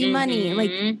 secret dirty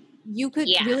money. You could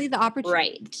really the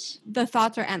opportunity. Right. The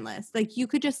thoughts are endless. You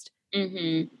could just,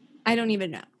 I don't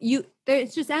even know.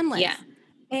 It's just endless. Yeah.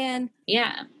 And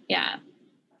yeah.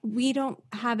 We don't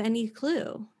have any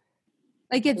clue.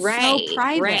 It's so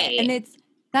private. And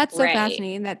that's so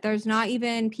fascinating that there's not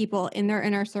even people in their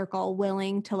inner circle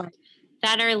willing to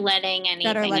that are letting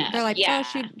anything they're yeah.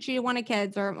 oh, she wanted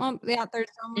kids, or there's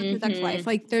someone with his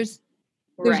ex-wife. There's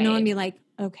no one be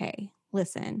okay,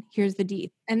 listen, here's the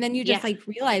deep. And then you just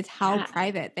realize how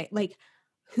private they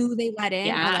who they let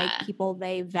in are people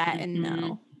they vet and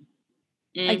know.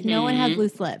 No one has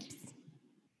loose lips.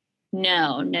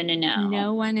 No.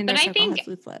 No one in their circle has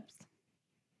loose lips.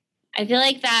 I feel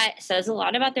that says a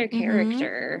lot about their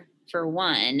character, for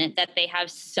one, that they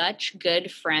have such good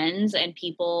friends and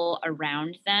people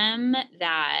around them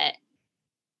that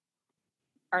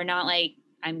are not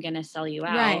I'm going to sell you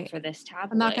out for this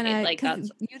tabloid. I'm not going to,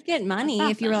 you'd get money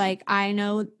if you were I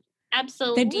know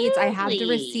absolutely the deeds, I have the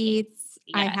receipts,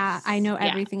 yes. I know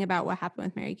everything about what happened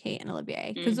with Mary-Kate and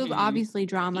Olivier, because it was obviously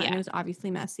drama and it was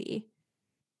obviously messy.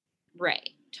 Right.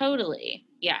 Totally.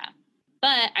 Yeah.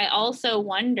 But I also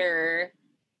wonder,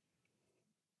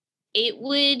 it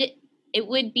would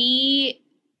be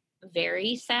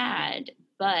very sad,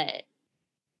 but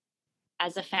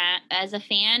as a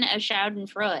fan of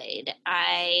Schadenfreude,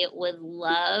 I would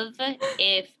love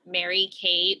if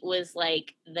Mary-Kate was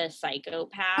the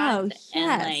psychopath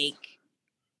and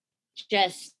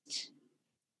just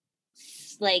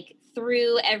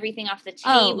threw everything off the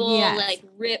table,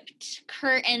 ripped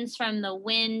curtains from the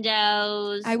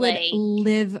windows. I would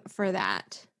live for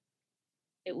that.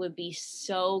 It would be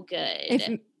so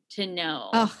good to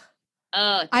know.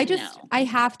 I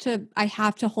have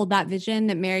to hold that vision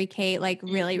that Mary-Kate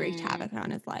really wreaked havoc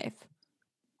on his life.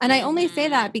 And I only say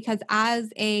that because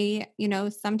as a,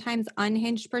 sometimes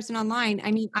unhinged person online,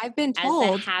 I mean, I've been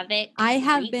told, I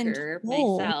have been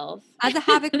told myself. As a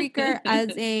havoc wreaker,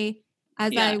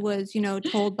 I was,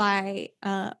 told by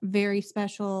a very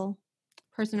special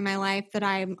person in my life that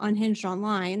I'm unhinged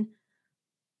online.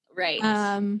 Right.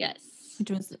 Yes.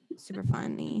 Which was super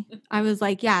funny. I was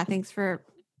yeah, thanks for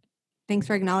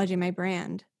acknowledging my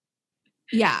brand.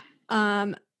 Yeah.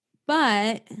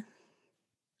 But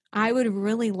I would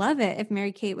really love it if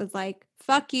Mary-Kate was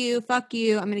fuck you. I'm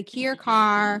going to key your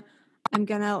car. I'm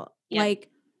going to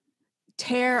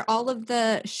tear all of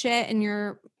the shit in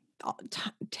your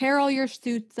tear all your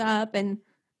suits up and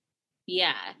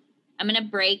I'm gonna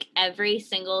break every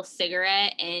single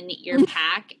cigarette in your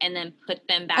pack and then put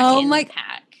them back in the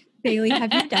pack. Bailey,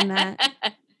 have you done that?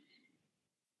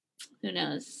 Who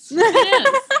knows?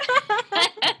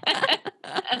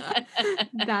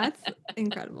 That's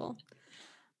incredible.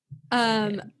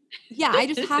 I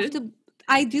just have to,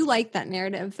 I do like that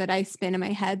narrative that I spin in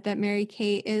my head that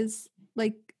Mary-Kate is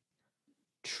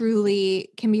truly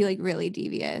can be really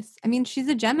devious. I mean, she's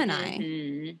a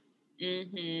Gemini.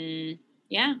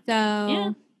 Yeah.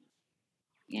 So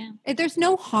there's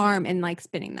no harm in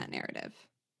spinning that narrative.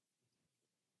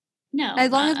 No. As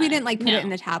long as we didn't put it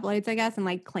in the tabloids, I guess,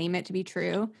 and claim it to be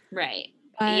true. Right.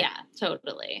 But, yeah,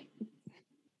 totally.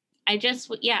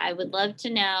 I would love to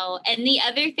know. And the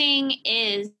other thing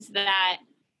is that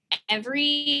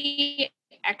every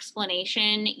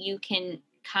explanation you can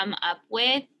come up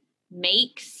with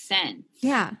makes sense.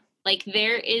 Yeah. Like,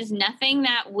 there is nothing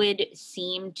that would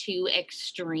seem too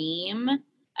extreme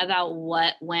about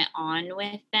what went on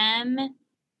with them,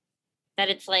 that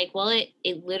it's like, well,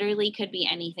 it literally could be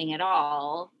anything at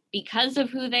all because of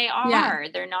who they are. Yeah.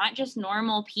 They're not just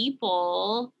normal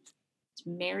people. It's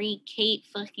Mary-Kate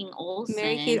fucking Olsen.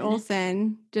 Mary-Kate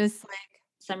Olsen, just like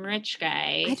some rich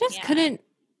guy. I just couldn't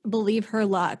believe her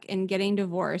luck in getting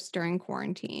divorced during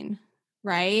quarantine,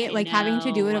 right? Like having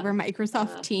to do it over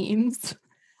Microsoft Teams.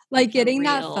 Like getting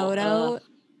that photo.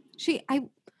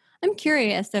 I'm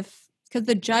curious because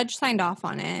the judge signed off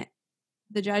on it.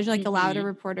 The judge allowed a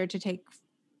reporter to take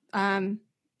photos.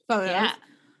 Yeah.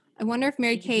 I wonder if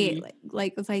Mary-Kate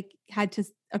had to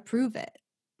approve it.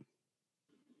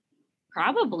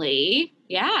 Probably.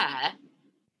 Yeah.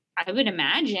 I would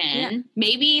imagine. Yeah.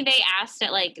 Maybe they asked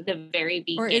at the very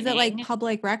beginning. Or is it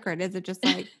public record? Is it just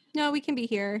no, we can be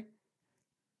here?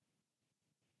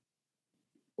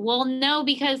 Well, no,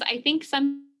 because I think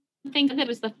that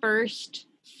was the first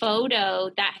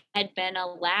photo that had been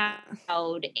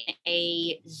allowed in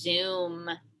a Zoom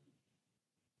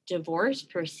divorce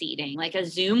proceeding, like a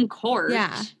Zoom court.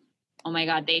 Yeah. Oh my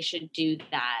God, they should do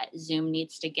that. Zoom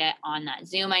needs to get on that.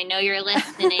 Zoom, I know you're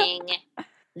listening.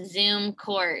 Zoom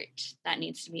court. That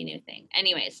needs to be a new thing.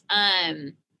 Anyways,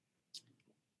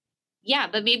 yeah,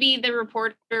 but maybe the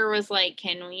reporter was like,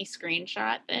 can we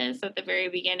screenshot this at the very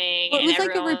beginning? Well, and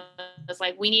everyone was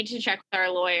like, we need to check with our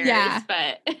lawyers. Yeah.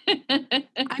 But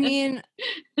I mean,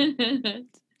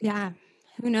 yeah,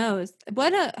 who knows?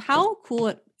 How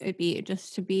cool it'd be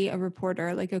just to be a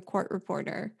reporter, like a court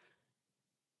reporter.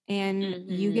 And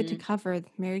you get to cover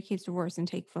Mary-Kate's divorce and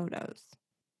take photos,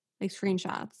 like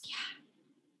screenshots. Yeah.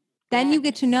 Then you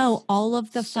get to know all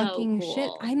of the fucking shit.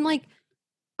 I'm like,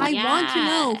 I want to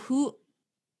know who,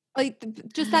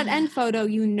 just that end photo,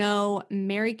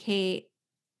 Mary-Kate,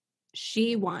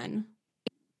 she won.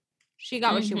 She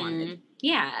got what she wanted.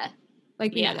 Yeah. We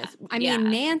know this. I mean,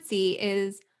 Nancy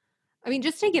is,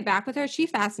 just to get back with her, she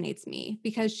fascinates me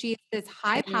because she's this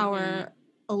high power,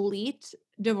 elite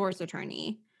divorce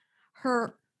attorney.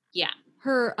 Her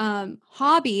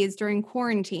hobbies during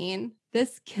quarantine,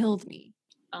 this killed me.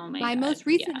 Oh my God, God. Most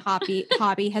recent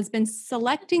hobby has been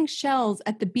selecting shells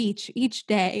at the beach each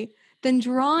day, then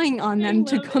drawing on them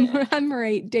to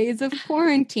commemorate days of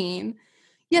quarantine.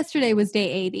 Yesterday was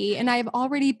day 80, and I have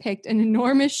already picked an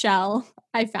enormous shell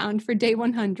I found for day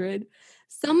 100.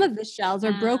 Some of the shells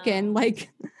are broken like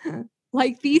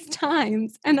these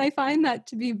times, and I find that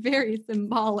to be very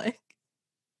symbolic.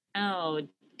 Oh,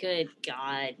 good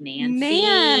God,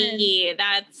 Nancy.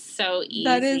 That's so easy.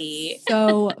 That is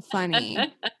so funny.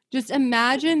 Just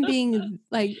imagine being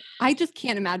I just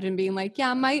can't imagine being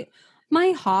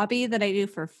my hobby that I do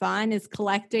for fun is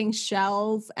collecting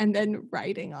shells and then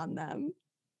writing on them.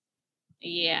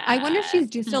 Yeah. I wonder if she's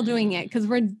still doing it because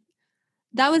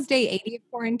that was day 80 of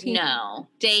quarantine. No,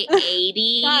 day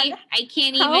 80. I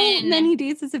can't even. How many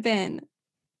days has it been?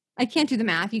 I can't do the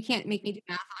math. You can't make me do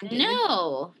math on days.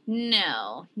 No.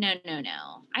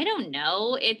 I don't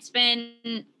know. It's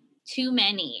been too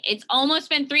many. It's almost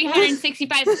been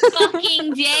 365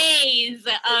 fucking days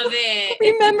of it.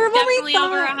 Remember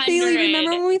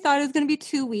when we thought it was going to be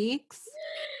 2 weeks?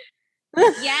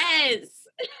 Yes,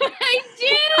 I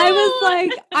do.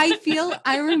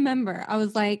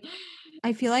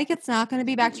 I feel like it's not going to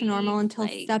be back to normal until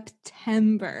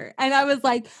September. And I was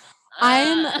like,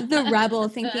 I'm the rebel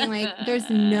thinking there's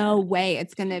no way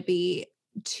it's going to be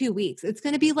 2 weeks. It's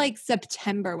going to be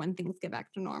September when things get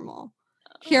back to normal.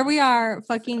 Here we are,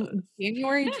 fucking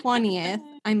January 20th.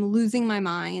 I'm losing my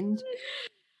mind.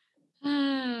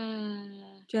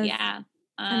 Yeah.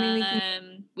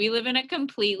 We live in a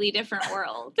completely different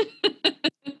world.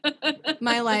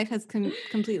 My life has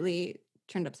completely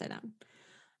turned upside down.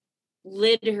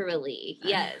 Literally.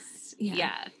 Yes.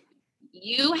 Yeah.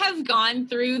 You have gone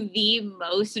through the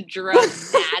most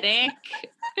dramatic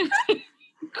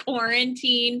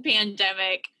quarantine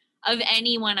pandemic of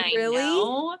anyone I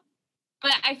know.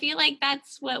 But I feel like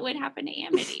that's what would happen to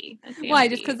Amity. Why?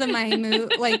 Just because of my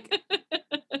mood?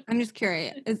 I'm just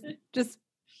curious.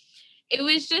 It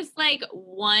was just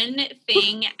one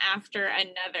thing after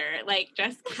another,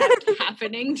 just kept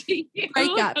happening to you.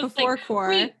 Breakup before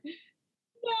core.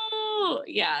 No.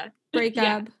 Yeah. Breakup.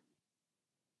 Yeah.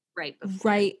 Right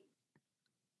before.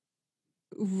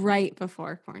 Right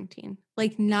before quarantine.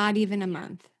 Not even a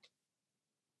month.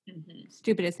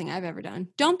 Stupidest thing I've ever done.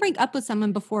 Don't break up with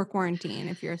someone before quarantine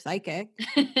if you're a psychic.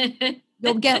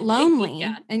 you'll get lonely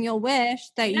Yeah. and you'll wish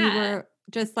that you Yeah. were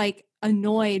just like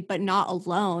annoyed but not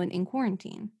alone in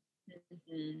quarantine.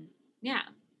 Mhm. Yeah,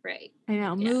 right. I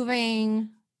know, Yeah. moving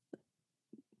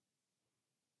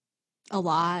a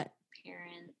lot,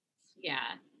 Parents.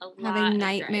 Yeah. A lot having of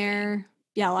nightmare. driving.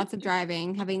 Yeah, lots of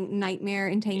driving, having nightmare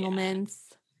entanglements.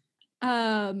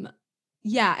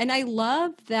 Yeah, and I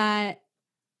love that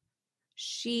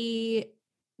attorney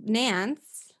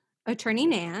Nance,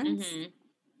 Mhm.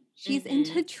 she's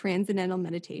into transcendental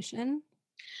meditation.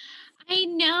 I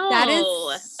know. That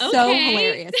is so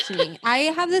hilarious to me. I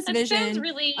have this That sounds vision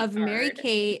really of Mary hard.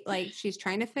 Kate, like she's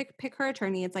trying to pick her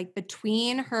attorney. It's like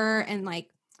between her and like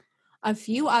a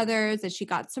few others that she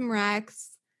got some recs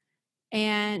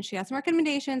and she got some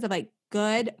recommendations of like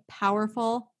good,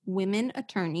 powerful women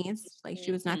attorneys. Like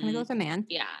she was not going to go with a man.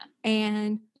 Yeah.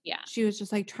 And Yeah. she was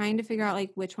just like trying to figure out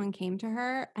like which one came to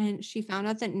her. And she found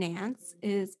out that Nance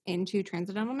is into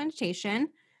transcendental meditation.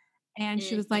 And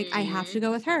she was like, I have to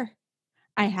go with her.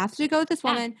 I have to go with this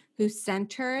woman who's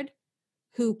centered,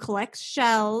 who collects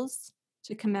shells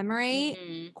to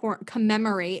commemorate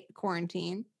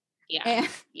quarantine. Yeah. And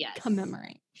Yes.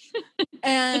 commemorate.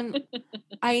 And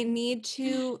I need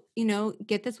to,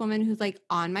 get this woman who's like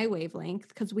on my wavelength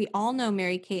because we all know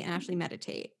Mary Kate and Ashley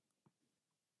meditate.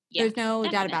 Yeah, There's no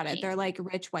doubt about definitely. it. They're like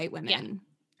rich white women.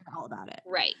 They're all about it.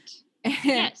 Right.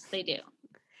 Yes, they do.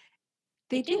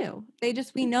 They do.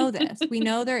 We know this. We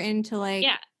know they're into like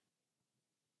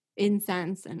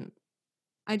incense, and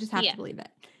I just have to believe it.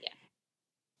 Yeah.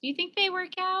 Do you think they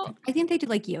work out? I think they do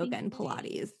like yoga and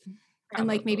Pilates. And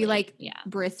like maybe like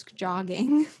brisk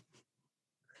jogging.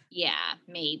 Yeah,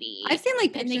 maybe. I've seen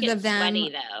like pictures of them.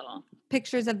 Sweaty, though.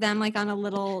 Pictures of them like on a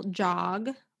little jog.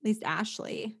 At least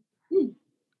Ashley.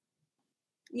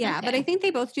 Yeah, Okay. but I think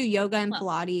they both do yoga and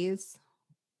Pilates.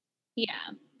 Yeah,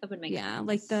 that would make sense. Yeah,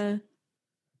 like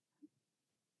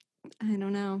I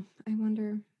don't know. I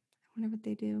wonder what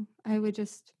they do. I would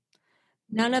just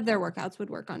none of their workouts would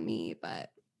work on me, but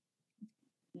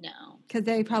no, because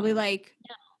they probably like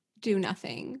do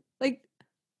nothing. Like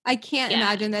I can't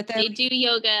imagine that they do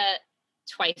yoga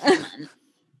twice a month,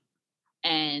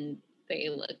 and they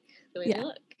look the way they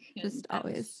look. Just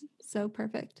always so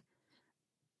perfect.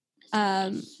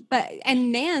 And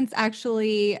Nance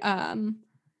actually,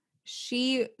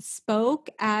 she spoke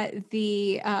at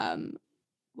the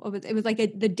it was like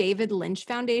the David Lynch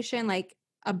Foundation, like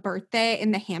a birthday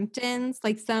in the Hamptons,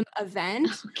 like some event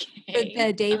for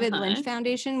the David Lynch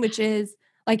Foundation, which is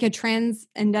like a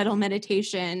transcendental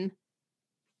meditation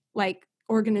like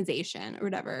organization or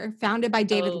whatever, founded by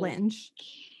David Lynch.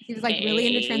 He was like really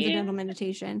into transcendental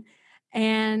meditation,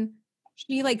 and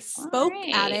she like spoke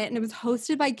at it, and it was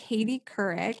hosted by Katie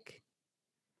Couric.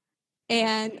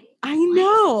 And I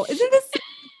know, isn't this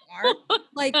bizarre?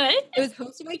 Like it was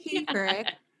hosted by Katie Couric.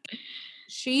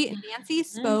 Nancy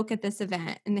spoke at this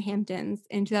event in the Hamptons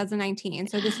in 2019.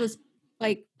 So this was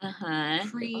like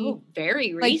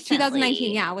very recently. Like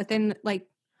 2019, within like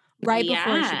right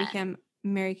before she became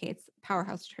Mary Kate's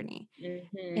powerhouse attorney.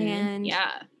 And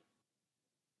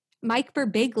Mike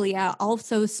Birbiglia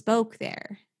also spoke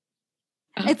there.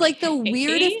 It's like the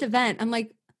weirdest event. I'm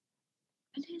like,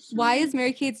 why is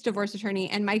Mary Kate's divorce attorney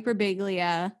and Mike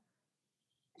Birbiglia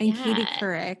and Katie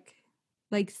Couric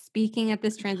like speaking at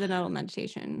this transcendental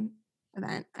meditation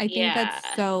event? I think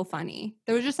that's so funny.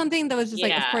 There was just something that was just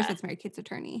like, of course it's Mary Kate's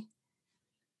attorney.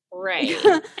 Right.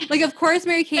 Like, of course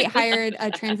Mary Kate hired a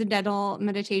transcendental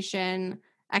meditation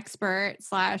expert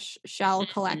 / shell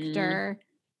collector.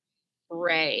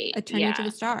 Right. Attorney to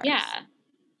the stars. Yeah.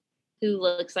 Who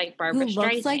looks like Barbara Streisand. Who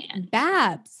looks like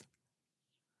Babs.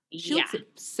 She looks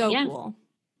so cool.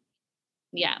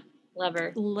 Yeah. Love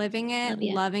her. Living it,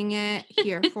 loving it,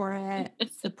 here for it,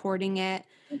 supporting it.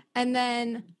 And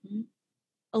then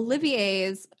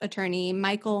Olivier's attorney,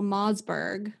 Michael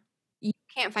Mossberg, you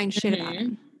can't find shit about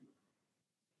him.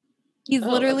 He's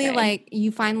literally like,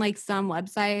 you find like some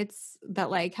websites that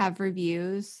like have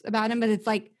reviews about him, but it's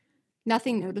like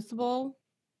nothing noticeable.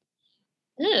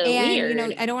 Ew, and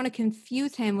weird. I don't want to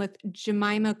confuse him with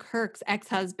Jemima Kirk's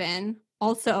ex-husband,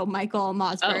 also Michael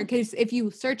Mossberg, because if you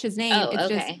search his name, it's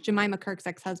just Jemima Kirk's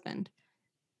ex-husband.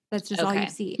 That's just all you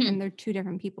see, and they're two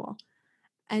different people.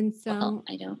 And so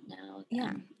I don't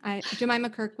know.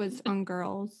 Jemima Kirk was on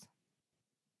Girls.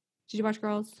 Did you watch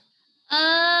Girls?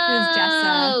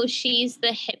 Oh, she's the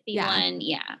hippie one.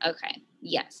 Yeah. Okay.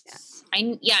 Yes.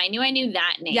 Yeah. I knew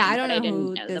that name. Yeah, I don't know I didn't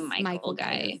who know this the Michael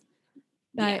guy.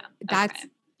 But that's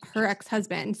her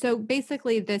ex-husband. So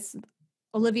basically, this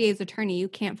Olivier's attorney, you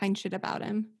can't find shit about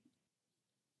him.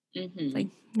 It's like,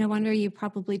 no wonder you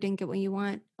probably didn't get what you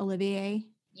want, Olivier.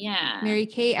 Yeah.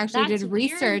 Mary-Kate actually did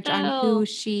research on who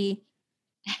she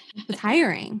was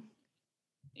hiring.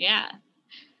 Yeah.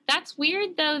 That's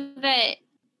weird, though, that,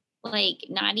 like,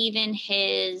 not even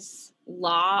his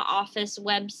law office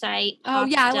website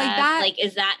popped up. Like that. Like,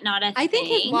 is that not a thing? I think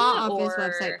his law office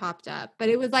website popped up, but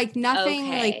it was, like, nothing,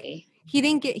 like,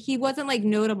 he wasn't, like,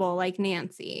 notable like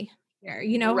Nancy here.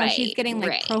 You know how she's getting,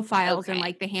 like, profiles in,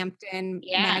 like, the Hampton,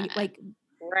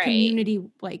 community,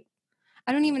 like,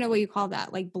 I don't even know what you call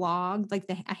that, like, blog, like,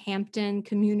 a Hampton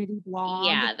community blog.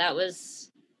 Yeah, that was...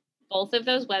 Both of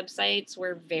those websites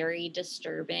were very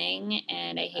disturbing,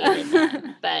 and I hated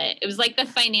them. But it was like the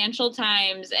Financial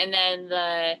Times and then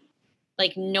the,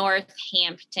 like,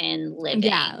 Northampton Living.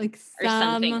 Yeah, like or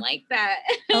something like that.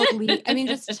 Elite. I mean,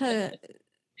 just to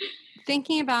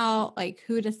thinking about, like,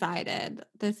 who decided,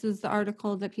 this is the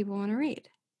article that people want to read.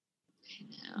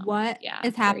 What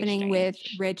is happening with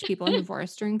rich people and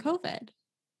divorce during COVID?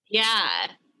 Yeah.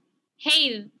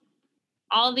 Hey,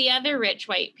 all the other rich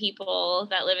white people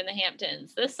that live in the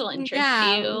Hamptons, this will interest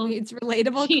you. It's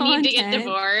relatable you content. Need to get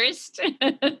divorced.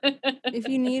 If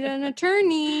you need an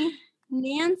attorney,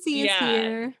 Nancy is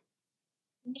here.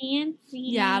 Nancy.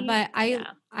 Yeah, but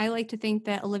I like to think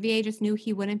that Olivier just knew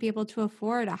he wouldn't be able to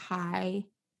afford a high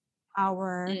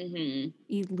power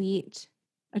elite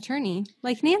attorney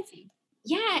like Nancy.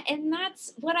 Yeah, and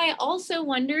that's what I also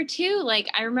wonder too. Like,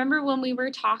 I remember when we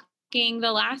were talking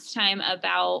the last time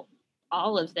about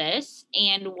all of this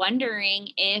and wondering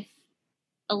if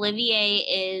Olivier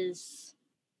is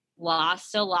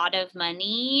lost a lot of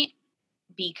money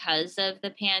because of the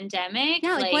pandemic.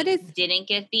 Yeah, like what is... didn't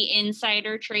get the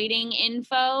insider trading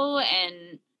info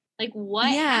and like what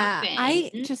happened?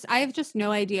 I have just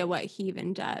no idea what he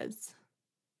even does.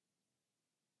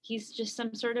 He's just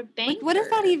some sort of banker. Like, what does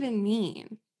that even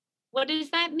mean? What does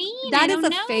that mean? That is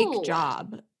a fake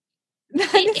job.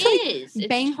 It is. Like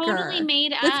banker. It's totally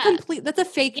made up. That's a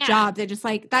fake job. That just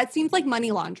like, that seems like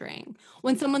money laundering.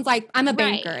 When someone's like, I'm a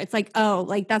banker, it's like, oh,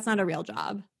 like that's not a real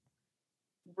job.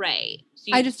 Right.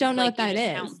 So I just don't know what that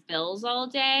is. Count bills all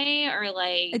day, or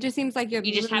like it just seems like you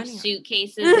just have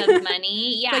suitcases of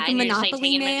money. Yeah, like a Monopoly just,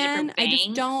 like, man. I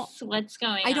just don't. What's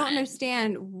going on? I don't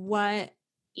understand what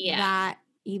that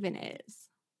even is.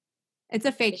 It's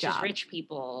a fake job. Just rich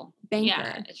people. Banker.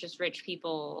 Yeah, it's just rich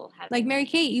people. Like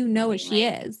Mary-Kate, you know what she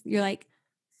is. You're like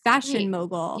fashion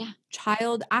mogul,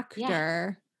 child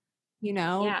actor, you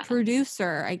know,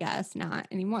 producer, I guess, not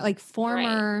anymore. Like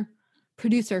former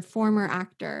producer, former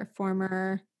actor,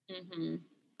 former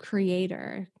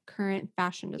creator, current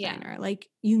fashion designer. Like,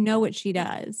 you know what she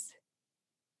does.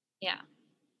 Yeah.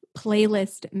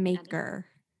 Playlist maker.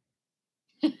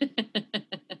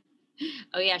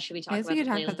 Oh yeah, should we talk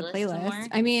about the playlist?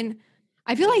 I mean,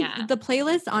 I feel like the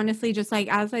playlist, honestly, just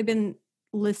like as I've been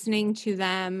listening to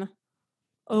them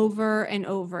over and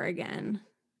over again,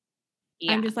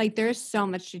 I'm just like, there's so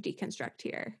much to deconstruct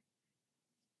here.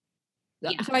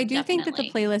 Yeah, so I do think that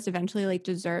the playlist eventually like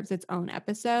deserves its own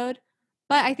episode,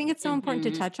 but I think it's so important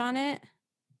to touch on it.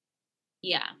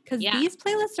 Yeah. Because these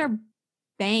playlists are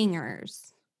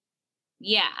bangers.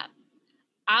 Yeah.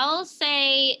 I'll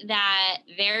say that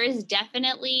there's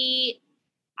definitely,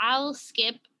 I'll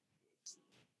skip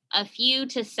a few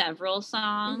to several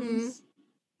songs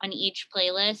on each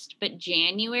playlist, but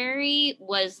January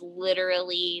was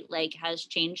literally like has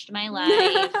changed my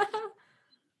life.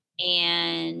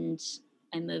 And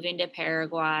I'm moving to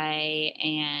Paraguay,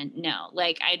 and no,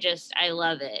 like I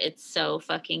love it. It's so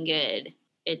fucking good.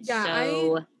 It's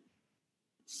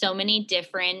so many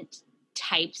different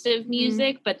types of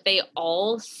music, but they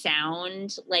all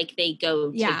sound like they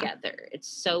go together. It's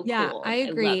so cool. I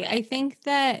agree. I think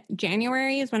that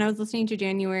January is when I was listening to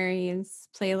January's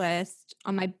playlist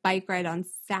on my bike ride on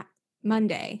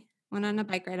Monday. Went on a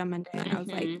bike ride on Monday, and I was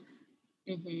like,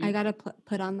 I gotta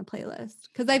put on the playlist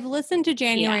because I've listened to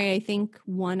January I think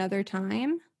one other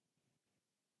time,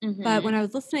 but when I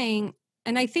was listening,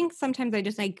 and I think sometimes I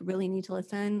just like really need to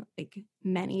listen like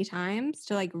many times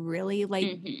to like really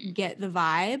like get the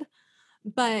vibe.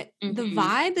 But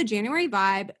the January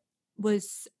vibe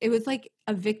was like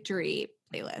a victory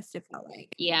playlist. It felt like,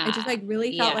 it just like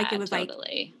really felt like it was like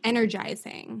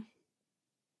energizing.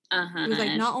 It was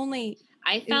like not only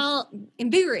I felt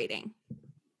invigorating.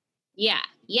 Yeah,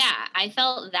 I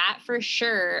felt that for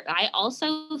sure. I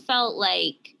also felt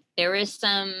like there was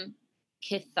some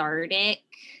cathartic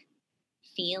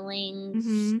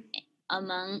feelings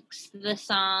amongst the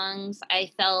songs.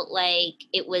 I felt like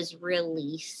it was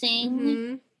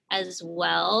releasing as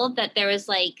well, that there was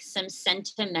like some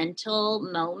sentimental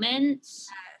moments,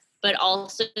 but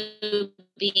also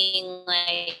being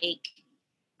like,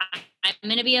 I'm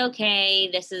going to be okay.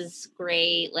 This is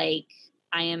great. Like,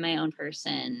 I am my own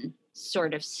person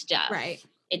sort of stuff. Right.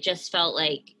 It just felt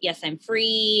like, yes, I'm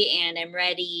free and I'm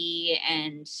ready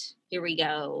and here we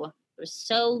go. It was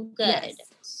so good. Yes.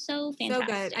 So fantastic.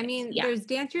 So good. I mean, there's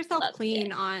Dance Yourself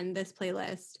Clean on this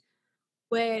playlist,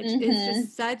 which is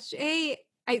just such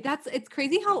it's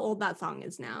crazy how old that song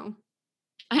is now.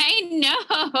 I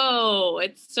know.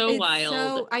 It's wild.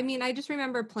 So, I mean, I just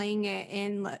remember playing it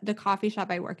in the coffee shop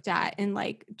I worked at in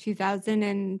like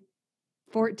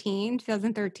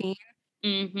 2013. And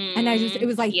it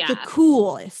was like the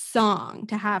coolest song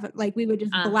to have. Like, we would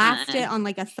just blast it on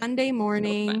like a Sunday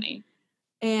morning. So funny.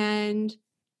 And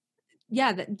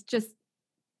just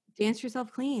Dance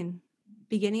Yourself Clean.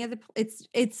 Beginning of the,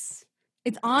 it's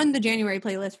on the January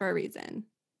playlist for a reason.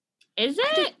 Is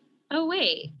it? Oh,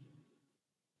 wait.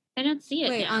 I don't see it.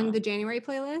 Wait, now. on the January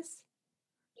playlist?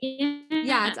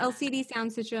 Yeah, it's LCD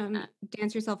Sound System,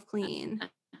 Dance Yourself Clean.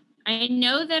 I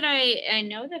know that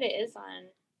it is on.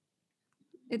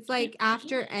 It's like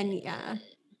after Enya.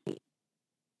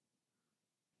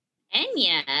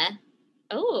 Enya?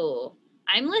 Oh,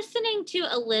 I'm listening to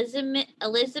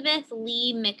Elizabeth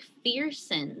Lee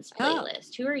McPherson's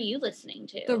playlist. Who are you listening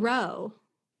to? The Row.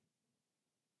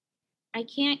 I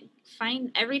can't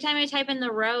find, every time I type in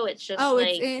The Row, it's just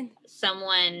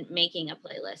someone making a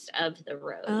playlist of The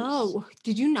Rows. Oh,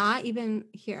 did you not even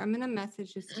hear? I'm going to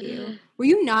message this to you. Were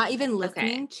you not even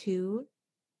listening to?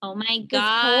 Oh my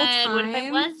God. What if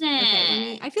I wasn't?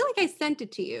 Okay, I feel like I sent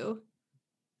it to you.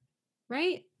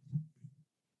 Right?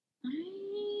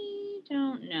 I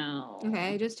don't know.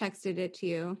 Okay, I just texted it to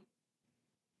you.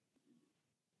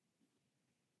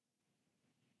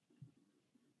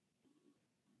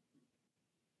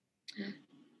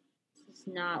 This is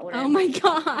not what Oh my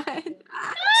God.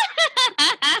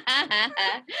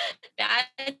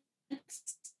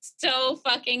 That's so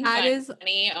fucking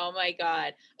funny. Oh my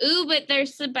God. Ooh, but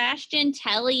there's Sebastian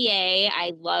Tellier.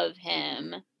 I love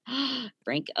him.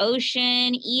 Frank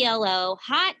Ocean, ELO,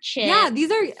 Hot Chip. Yeah,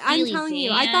 these are, I'm telling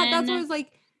you, I thought that's what I was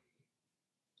like.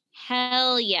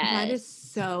 Hell yes. That is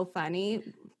so funny.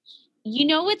 You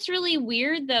know what's really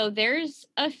weird though? There's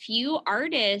a few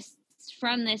artists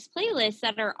from this playlist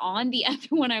that are on the other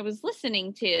one I was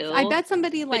listening to. I bet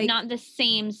somebody but not the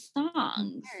same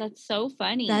songs. That's so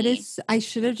funny. That is, I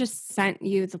should have just sent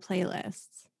you the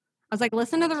playlists. I was like,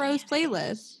 listen to the Rose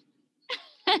playlist.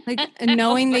 Like,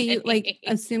 knowing that you, like,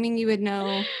 assuming you would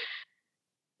know.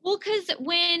 Well, because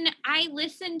when I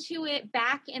listened to it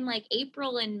back in like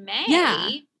April and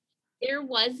May, there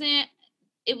wasn't,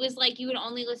 it was like you would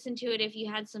only listen to it if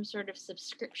you had some sort of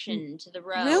subscription to the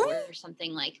Row or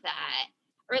something like that.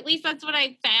 Or at least that's what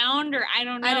I found, or I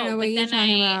don't know. I don't know what you're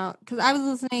talking about. Because I was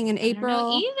listening in April. I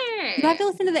don't know either. You have to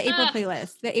listen to the April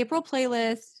playlist. The April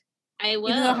playlist. I will.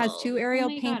 Even though it has 2 Ariel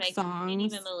Pink songs. I can't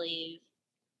even believe.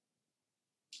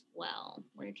 Well,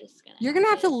 we're just gonna. You're gonna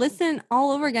have to listen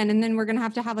all over again, and then we're gonna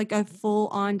have like a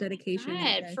full-on dedication.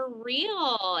 God, for real!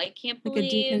 I can't believe.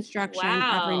 Like a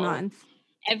deconstruction every month.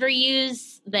 Ever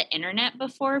use the internet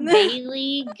before,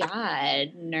 Bailey?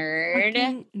 God,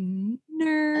 nerd.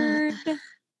 Nerd.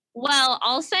 Well,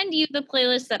 I'll send you the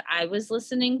playlist that I was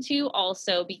listening to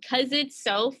also because it's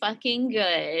so fucking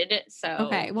good. So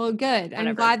okay, well, good. Whatever.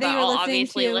 I'm glad that you're listening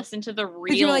obviously to. Listen to the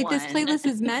real. You're like, one. this playlist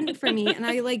is meant for me, and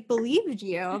I like believed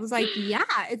you. I was like, yeah,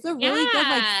 it's a really good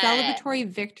like celebratory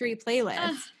victory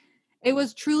playlist. It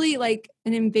was truly like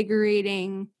an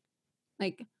invigorating,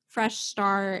 like fresh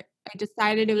start. I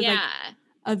decided it was like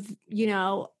a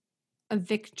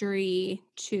victory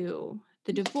to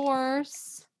the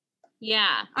divorce.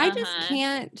 Yeah. I just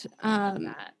can't,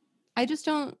 I just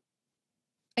don't,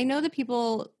 I know that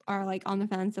people are like on the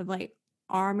fence of like,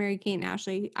 are Mary-Kate and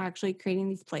Ashley actually creating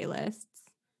these playlists?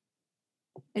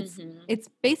 It's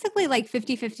basically like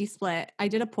 50-50 split. I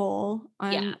did a poll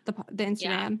on the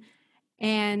Instagram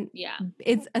and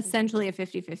it's essentially a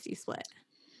 50-50 split.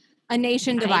 A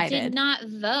nation divided. I did not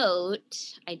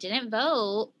vote. I didn't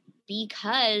vote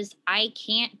because I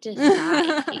can't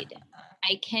decide.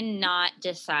 I cannot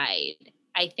decide.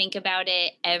 I think about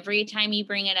it every time you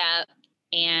bring it up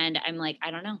and I'm like, I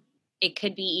don't know. It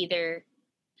could be either.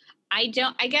 I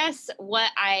guess what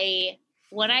I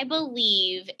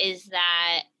believe is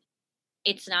that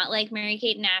it's not like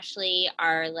Mary-Kate and Ashley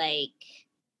are like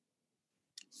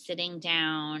sitting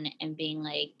down and being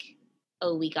like,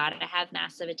 oh, we got to have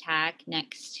Massive Attack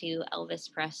next to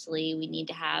Elvis Presley. We need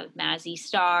to have Mazzy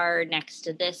Star next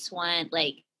to this one.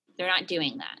 Like, they're not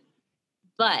doing that.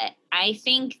 But I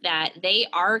think that they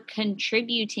are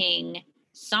contributing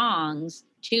songs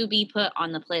to be put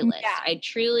on the playlist. Yeah. I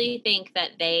truly think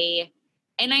that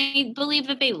And I believe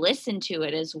that they listen to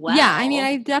it as well. Yeah, I mean,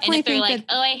 I definitely and if they're think like,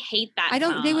 oh, I hate that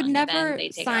song, they would never they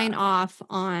take sign off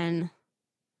on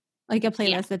like a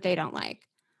playlist that they don't like.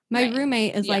 My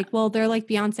roommate is like, well, they're like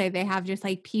Beyonce. They have just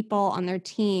like people on their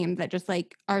team that just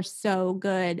like are so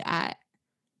good at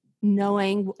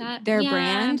knowing their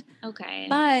brand. Okay.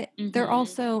 But they're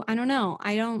also, I don't know.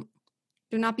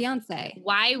 They're not Beyonce.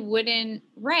 Why wouldn't,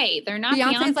 they're not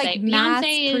Beyonce. Beyonce's like mass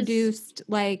produced,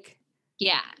 like,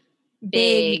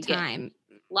 big time.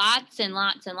 Lots and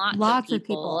lots and lots of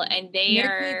people. And they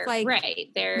are, like,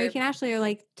 they're Mary-Kate and Ashley are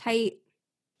like tight.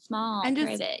 Small, and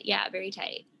private. Yeah, very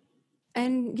tight.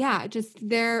 And yeah, just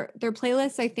their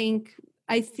playlists, I think,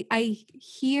 I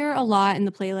hear a lot in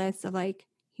the playlists of like,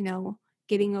 you know,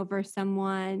 getting over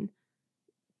someone,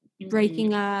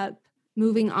 breaking up,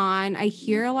 moving on. I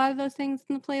hear a lot of those things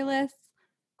in the playlists.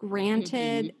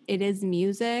 Granted, it is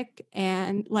music,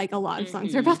 and like a lot of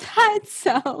songs are about that.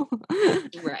 So,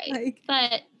 like,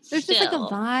 but there's still, just like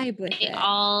a vibe with they it.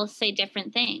 all say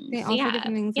different things. They all say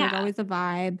different things. There's always a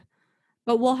vibe.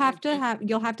 But you'll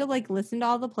have to like listen to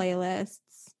all the playlists.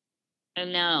 I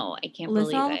know. I can't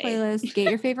listen believe to all the playlists. Get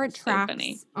your favorite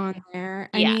tracks on there.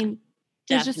 I mean,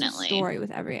 there's just a story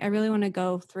with I really want to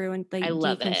go through and like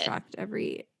deconstruct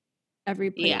every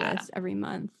playlist every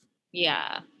month.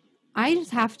 Yeah. I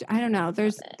just have to. I don't know.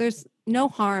 There's no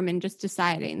harm in just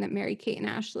deciding that Mary-Kate and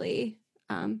Ashley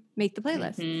make the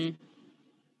playlist.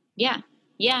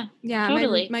 Yeah,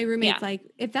 totally. My roommate's like,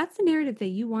 if that's the narrative that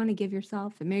you want to give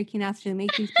yourself, and Mary-Kate and Ashley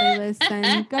make these playlists,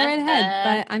 then go right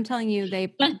ahead. But I'm telling you,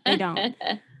 they don't.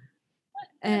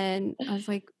 And I was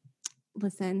like,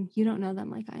 listen, you don't know them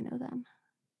like I know them.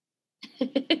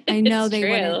 I know they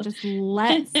wouldn't just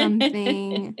let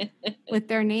something with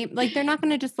their name. Like, they're not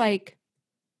going to just like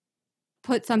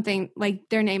put something like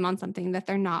their name on something that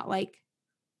they're not like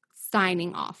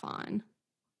signing off on.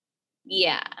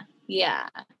 Yeah.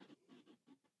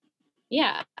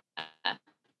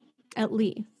 At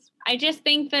least. I just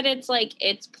think that it's like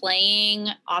it's playing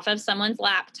off of someone's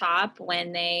laptop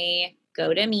when they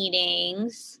go to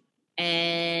meetings,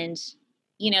 and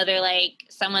you know, they're like,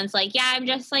 someone's like, yeah, I'm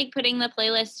just like putting the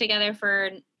playlist together for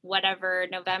whatever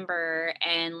November,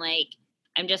 and like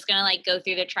I'm just gonna like go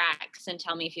through the tracks and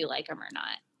tell me if you like them or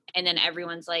not. And then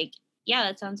everyone's like, yeah,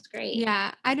 that sounds great.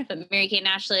 Yeah. But Mary-Kate and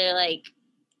Ashley are like,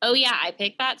 oh yeah, I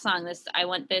picked that song. I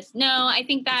want this. No, I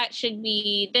think that should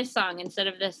be this song instead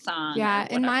of this song. Yeah,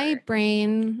 in my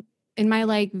brain, in my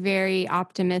like very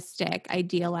optimistic,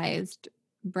 idealized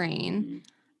brain,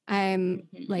 I'm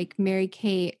like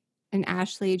Mary-Kate and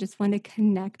Ashley just want to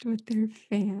connect with their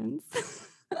fans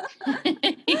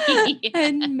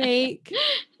and make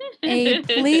a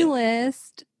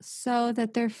playlist so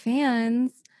that their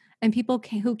fans and people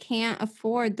who can't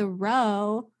afford the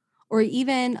row, or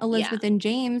even Elizabeth and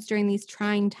James during these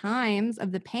trying times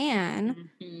of the pan,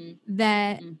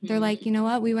 that they're like, you know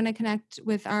what, we want to connect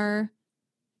with our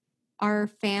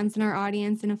fans and our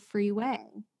audience in a free way.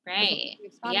 Right.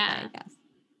 Spotify, yeah. I guess.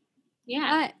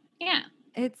 Yeah. But yeah.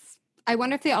 I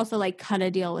wonder if they also like cut a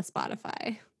deal with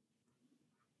Spotify.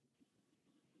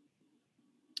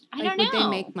 I don't know. Would they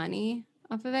make money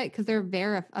off of it? Because they're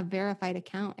a verified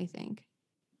account, I think.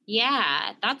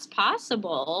 Yeah, that's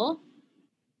possible.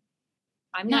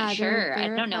 I'm not sure. I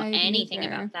don't know anything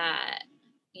about that.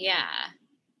 Yeah.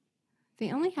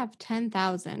 They only have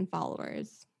 10,000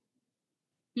 followers.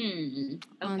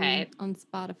 Okay. On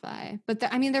Spotify. But their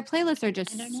playlists are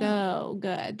just so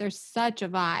good. They're such a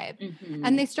vibe.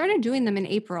 And they started doing them in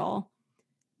April.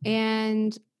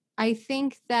 And I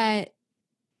think that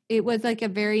it was like a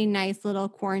very nice little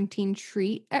quarantine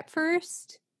treat at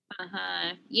first.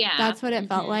 Yeah. That's what it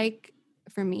felt like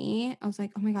for me. I was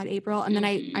like, oh my God, April. And then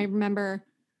I remember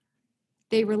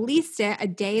they released it a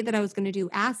day that I was going to do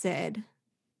acid.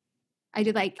 I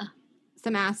did like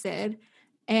some acid,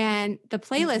 and the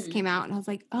playlist came out, and I was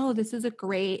like, oh, this is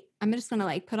I'm just going to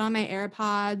like put on my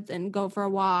AirPods and go for a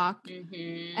walk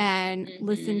and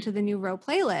listen to the new Row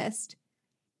playlist.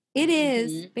 It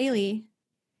is, Bailey,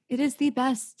 it is the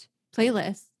best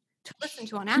playlist to listen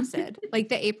to on acid. Like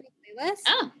the April playlist.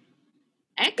 Oh,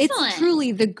 excellent. It's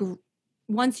truly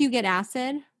once you get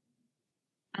acid,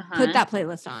 put that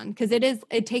playlist on, because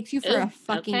it takes you for a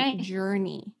fucking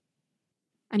journey.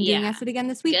 I'm doing acid again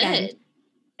this weekend. Good.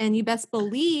 And you best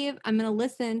believe I'm going to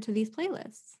listen to these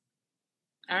playlists.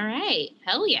 All right.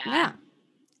 Hell yeah. Yeah.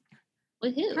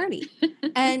 Woohoo. Party.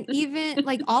 And even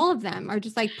like all of them are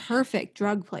just like perfect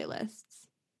drug playlists.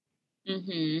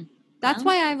 That's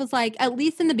why I was like, at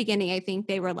least in the beginning, I think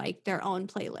they were like their own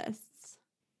playlists.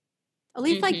 At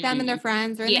least like them and their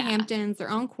friends are in the Hamptons, they're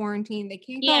on quarantine, they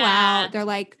can't go out. They're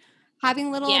like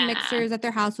having little mixers at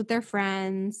their house with their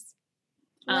friends.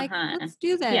 Like, let's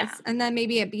do this. Yeah. And then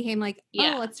maybe it became like,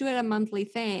 oh, let's do it a monthly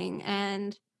thing.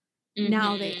 And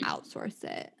now they outsource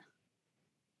it.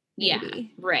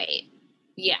 Maybe. Yeah. Right.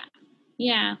 Yeah.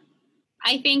 Yeah.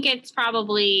 I think it's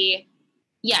probably,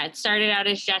 it started out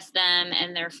as just them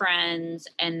and their friends,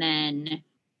 and then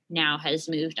now has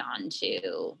moved on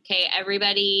to, okay,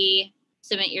 everybody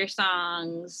submit your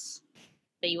songs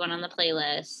that you want on the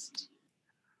playlist.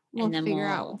 We'll figure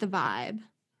out the vibe.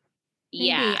 Maybe.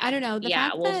 Yeah. I don't know. The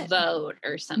fact we'll that vote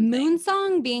or something.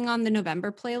 Moonsong being on the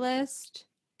November playlist,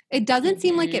 it doesn't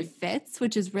seem like it fits,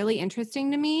 which is really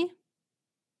interesting to me.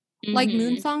 Like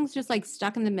Moonsong's just like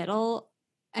stuck in the middle,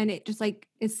 and it just like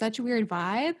is such a weird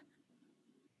vibe.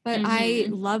 But I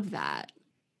love that.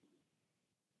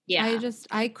 Yeah.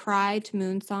 I cried to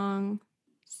Moonsong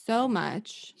so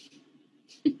much.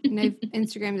 And I've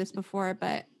Instagrammed this before,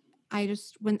 but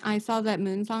when I saw that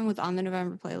Moonsong was on the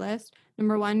November playlist,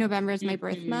 number one, November is my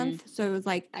birth month, so it was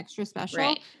like extra special.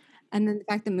 Right. And then the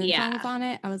fact that Moonsong was on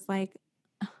it, I was like,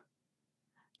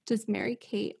 does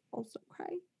Mary-Kate also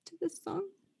cry to this song?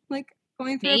 Like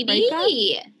going through a breakup?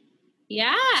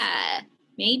 Yeah,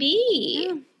 maybe.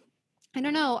 Yeah. I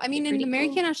don't know. I mean, in the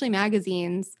Mary-Kate and Ashley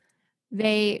magazines,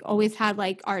 they always had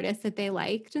like artists that they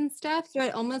liked and stuff. So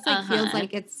it almost like feels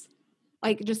like it's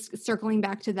like just circling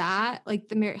back to that.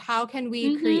 Like how can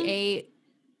we create,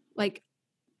 like,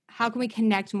 how can we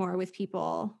connect more with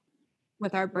people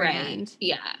with our brand? Right.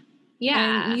 Yeah.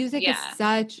 Yeah. And music is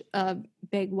such a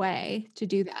big way to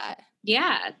do that.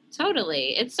 Yeah,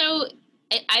 totally. It's so,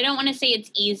 I don't want to say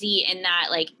it's easy in that,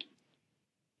 like,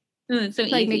 it's so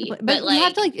like easy. But you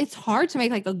have to, like, it's hard to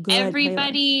make, like, a good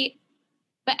playlist.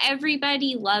 But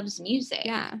everybody loves music.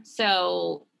 Yeah.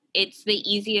 So it's the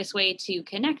easiest way to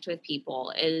connect with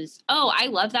people is, oh, I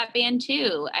love that band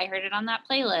too. I heard it on that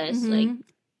playlist. Like,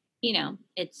 you know,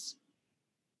 it's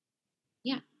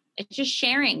just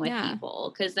sharing with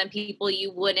people, because then people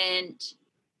you would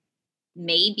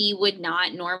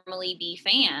not normally be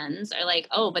fans are like,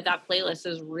 oh, but that playlist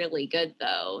is really good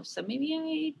though. So maybe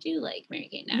I do like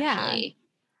Mary-Kate and Ashley.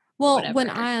 Well, whatever, when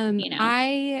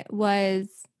I was,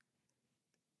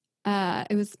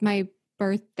 it was my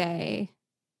birthday.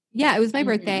 Yeah, it was my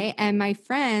birthday, and my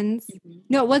friends,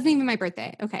 no, it wasn't even my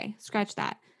birthday. Okay, scratch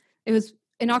that. It was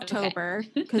in October,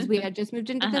 because we had just moved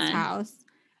into this house,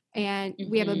 and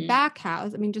we have a back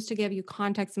house. I mean, just to give you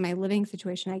context in my living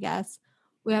situation, I guess,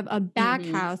 we have a back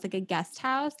house, like a guest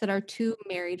house that our two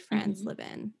married friends live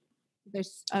in.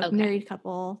 There's a married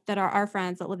couple that are our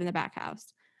friends that live in the back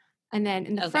house. And then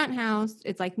in the front house,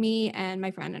 it's like me and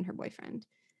my friend and her boyfriend.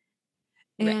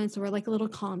 And so we're like a little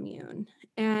commune.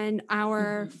 And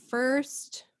our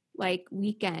first like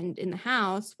weekend in the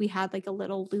house, we had like a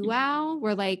little luau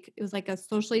where like it was like a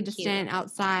socially distant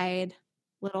outside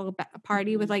little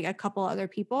party with like a couple other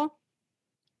people.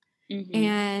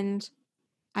 And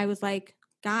I was like,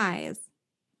 guys,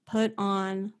 put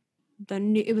on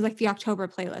it was like the October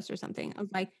playlist or something. I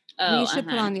was like, we should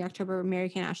put on the October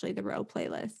Mary-Kate and Ashley, the Row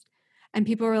playlist. And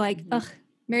people were like, ugh,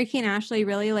 Mary-Kate and Ashley,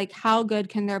 really? Like, how good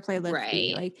can their playlist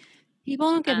be? Like,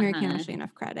 people don't give Mary-Kate and Ashley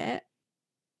enough credit.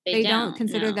 They don't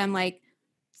consider them like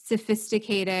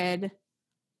sophisticated,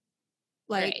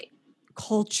 like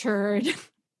cultured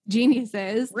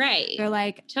geniuses. Right. They're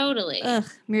like, totally. Ugh,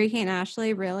 Mary-Kate and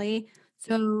Ashley, really?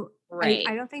 So I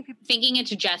don't think people thinking it's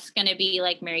just going to be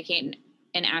like Mary-Kate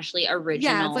and Ashley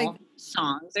original like,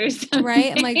 songs or something.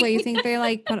 Right? I'm like, what, you think they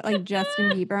like put like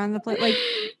Justin Bieber on the play? Like,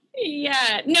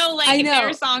 yeah, no, like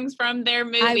their songs from their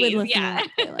movies. I would listen to that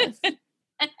playlist.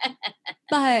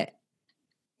 But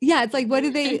yeah, it's like, what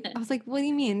do they? I was like, what do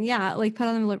you mean? Yeah, like put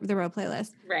on the Row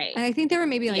playlist, right? And I think they were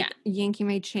maybe like yanking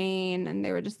my chain, and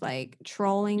they were just like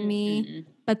trolling me.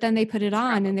 But then they put it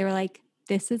on, and they were like,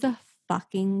 "This is a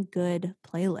fucking good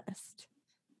playlist.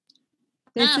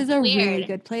 This is a really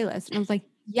good playlist." And I was like,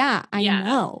 "Yeah, I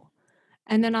know."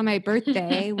 And then on my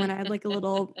birthday, when I had like a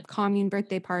little commune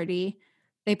birthday party,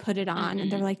 they put it on,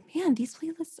 and they're like, "Man, these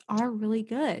playlists are really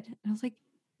good." And I was like,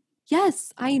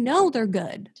 yes, I know they're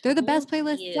good. They're the best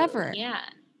playlists ever. Yeah.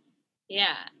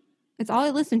 Yeah. It's all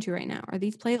I listen to right now are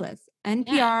these playlists.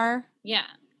 NPR. Yeah.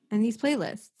 And these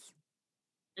playlists.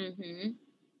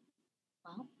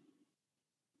 Well,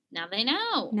 now they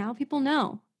know. Now people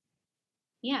know.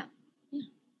 Yeah.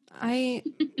 I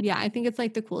think it's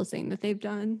like the coolest thing that they've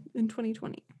done in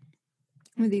 2020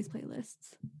 with these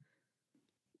playlists.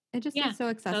 It just is so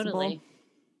accessible. Totally.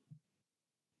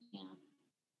 Yeah.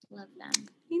 Love them.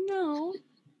 You know.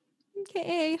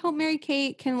 Okay. Hope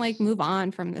Mary-Kate can like move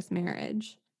on from this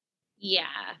marriage. Yeah.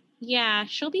 Yeah.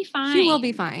 She'll be fine. She will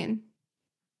be fine.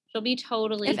 She'll be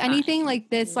totally If fine. anything, like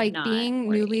this, like Not being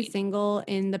worried. newly single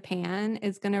in the pan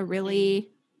is going to really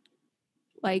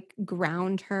like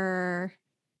ground her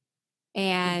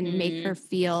and make her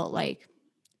feel like,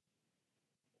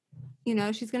 you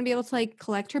know, she's going to be able to like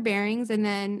collect her bearings. And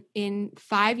then in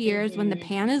 5 years, when the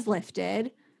pan is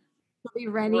lifted, she'll be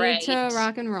ready to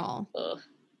rock and roll. Ugh.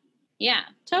 Yeah,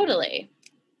 totally.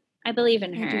 I believe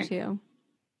in her. I do too.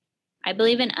 I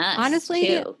believe in us, honestly,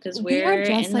 too, because we are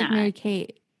just in like that.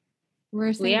 Mary-Kate.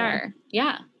 We're single. We are.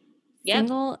 Yeah. Yep.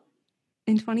 Single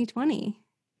in 2020.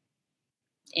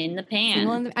 In the pan.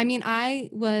 Single in the, I mean, I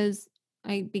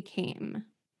became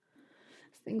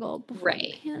single before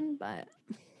the pan, but.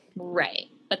 Right.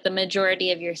 But the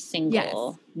majority of your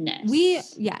singleness.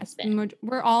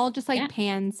 We're all just like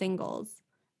pan singles.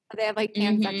 They have like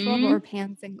pansexual, but we're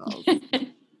pan singles.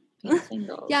 Pan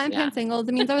singles. Yeah, I'm pan singles.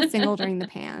 It means I was single during the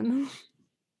pan.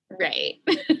 Right.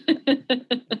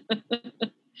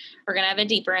 We're going to have a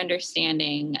deeper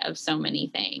understanding of so many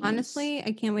things. Honestly,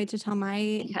 I can't wait to tell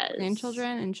my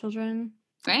grandchildren and children.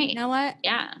 Right. You know what?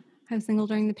 Yeah. I was single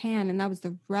during the pan, and that was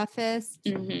the roughest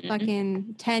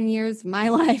fucking 10 years of my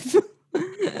life.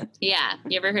 Yeah.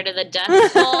 You ever heard of the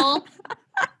Dust Bowl?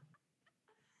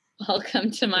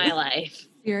 Welcome to my life.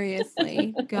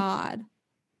 Seriously. God.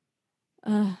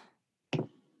 I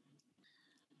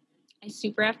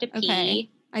super have to pee.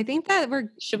 Okay. I think that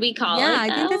should we call it? Yeah, I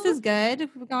think this is good.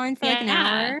 We're going for like an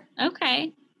hour.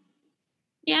 Okay.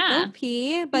 Yeah. Go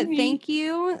pee, but thank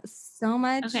you so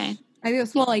much. Okay. I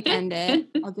guess we'll like end it.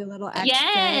 I'll do a little exit.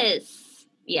 Yes.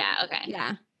 Yeah. Okay.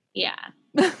 Yeah. Yeah.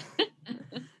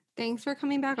 Thanks for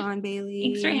coming back on, Bailey.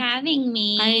 Thanks for having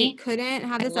me. I couldn't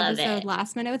have this episode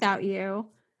last minute without you.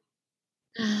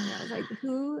 I was like,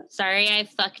 who? Sorry, I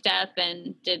fucked up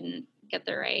and didn't get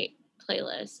the right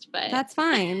playlist, but that's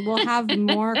fine. We'll have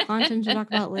more content to talk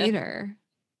about later.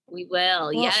 We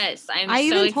will. Well, yes. I'm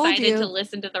so excited to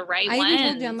listen to the right ones. I even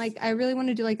told you, I'm like, I really want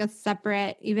to do like a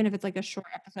separate, even if it's like a short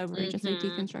episode where we just like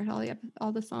deconstruct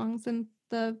all the songs in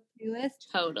the playlist.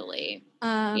 Totally.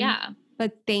 Yeah.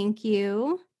 But thank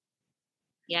you.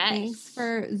 Yes. Thanks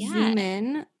for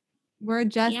zooming. We're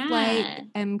just like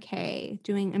MK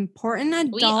doing important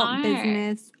adult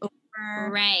business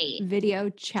over video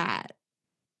chat.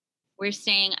 We're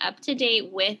staying up to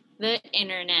date with the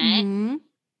internet. Mm-hmm.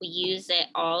 We use it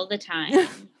all the time.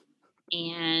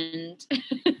 And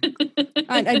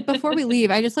before we leave,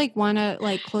 I just like want to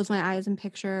like close my eyes and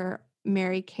picture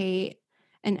Mary-Kate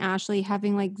and Ashley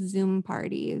having like Zoom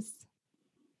parties.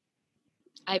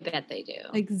 I bet they do.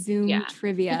 Like Zoom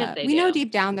trivia. We know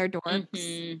deep down they're dorks.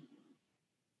 Mm-hmm.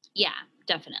 Yeah,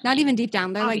 definitely. Not even deep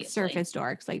down. They're like surface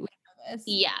dorks. Like we know this.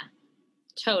 Yeah,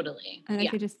 totally. And I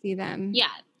could just see them. Yeah.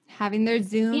 Having their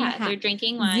Zoom. Yeah, they're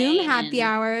drinking wine. Zoom happy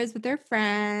hours with their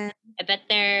friends. I bet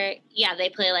they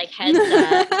play like Heads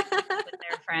Up with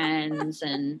their friends.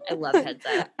 And I love Heads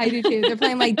Up. I do too. They're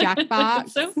playing like Jackbox.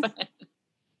 It's so fun.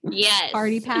 Yes.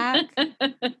 Party Pack.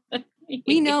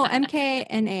 We know MK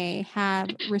and A have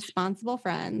responsible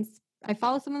friends. I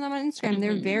follow some of them on Instagram.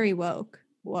 They're very woke.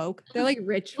 They're like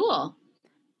rich. Cool.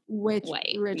 Rich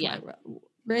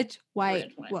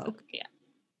white woke. Yeah.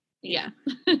 Yeah.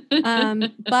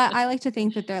 But I like to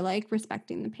think that they're like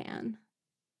respecting the pan.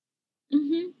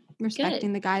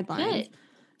 Respecting the guidelines. Good.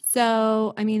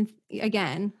 So, I mean,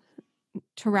 again,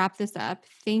 to wrap this up,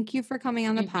 thank you for coming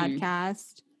on the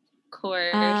podcast. Of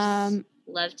course.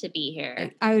 Love to be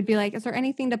here. I would be like, is there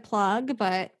anything to plug?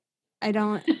 But I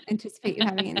don't anticipate you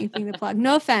having anything to plug.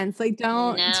 No offense. Like,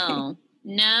 don't.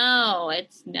 No,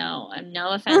 I'm no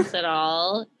offense at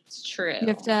all. It's true. You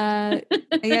have to,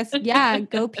 I guess,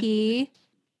 go pee.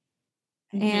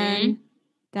 And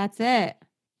that's it.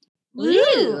 Woo!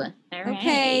 All right.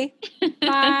 Okay.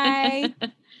 Bye.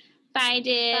 Bye,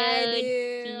 dude. Bye,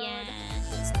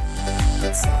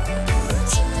 dude. See ya.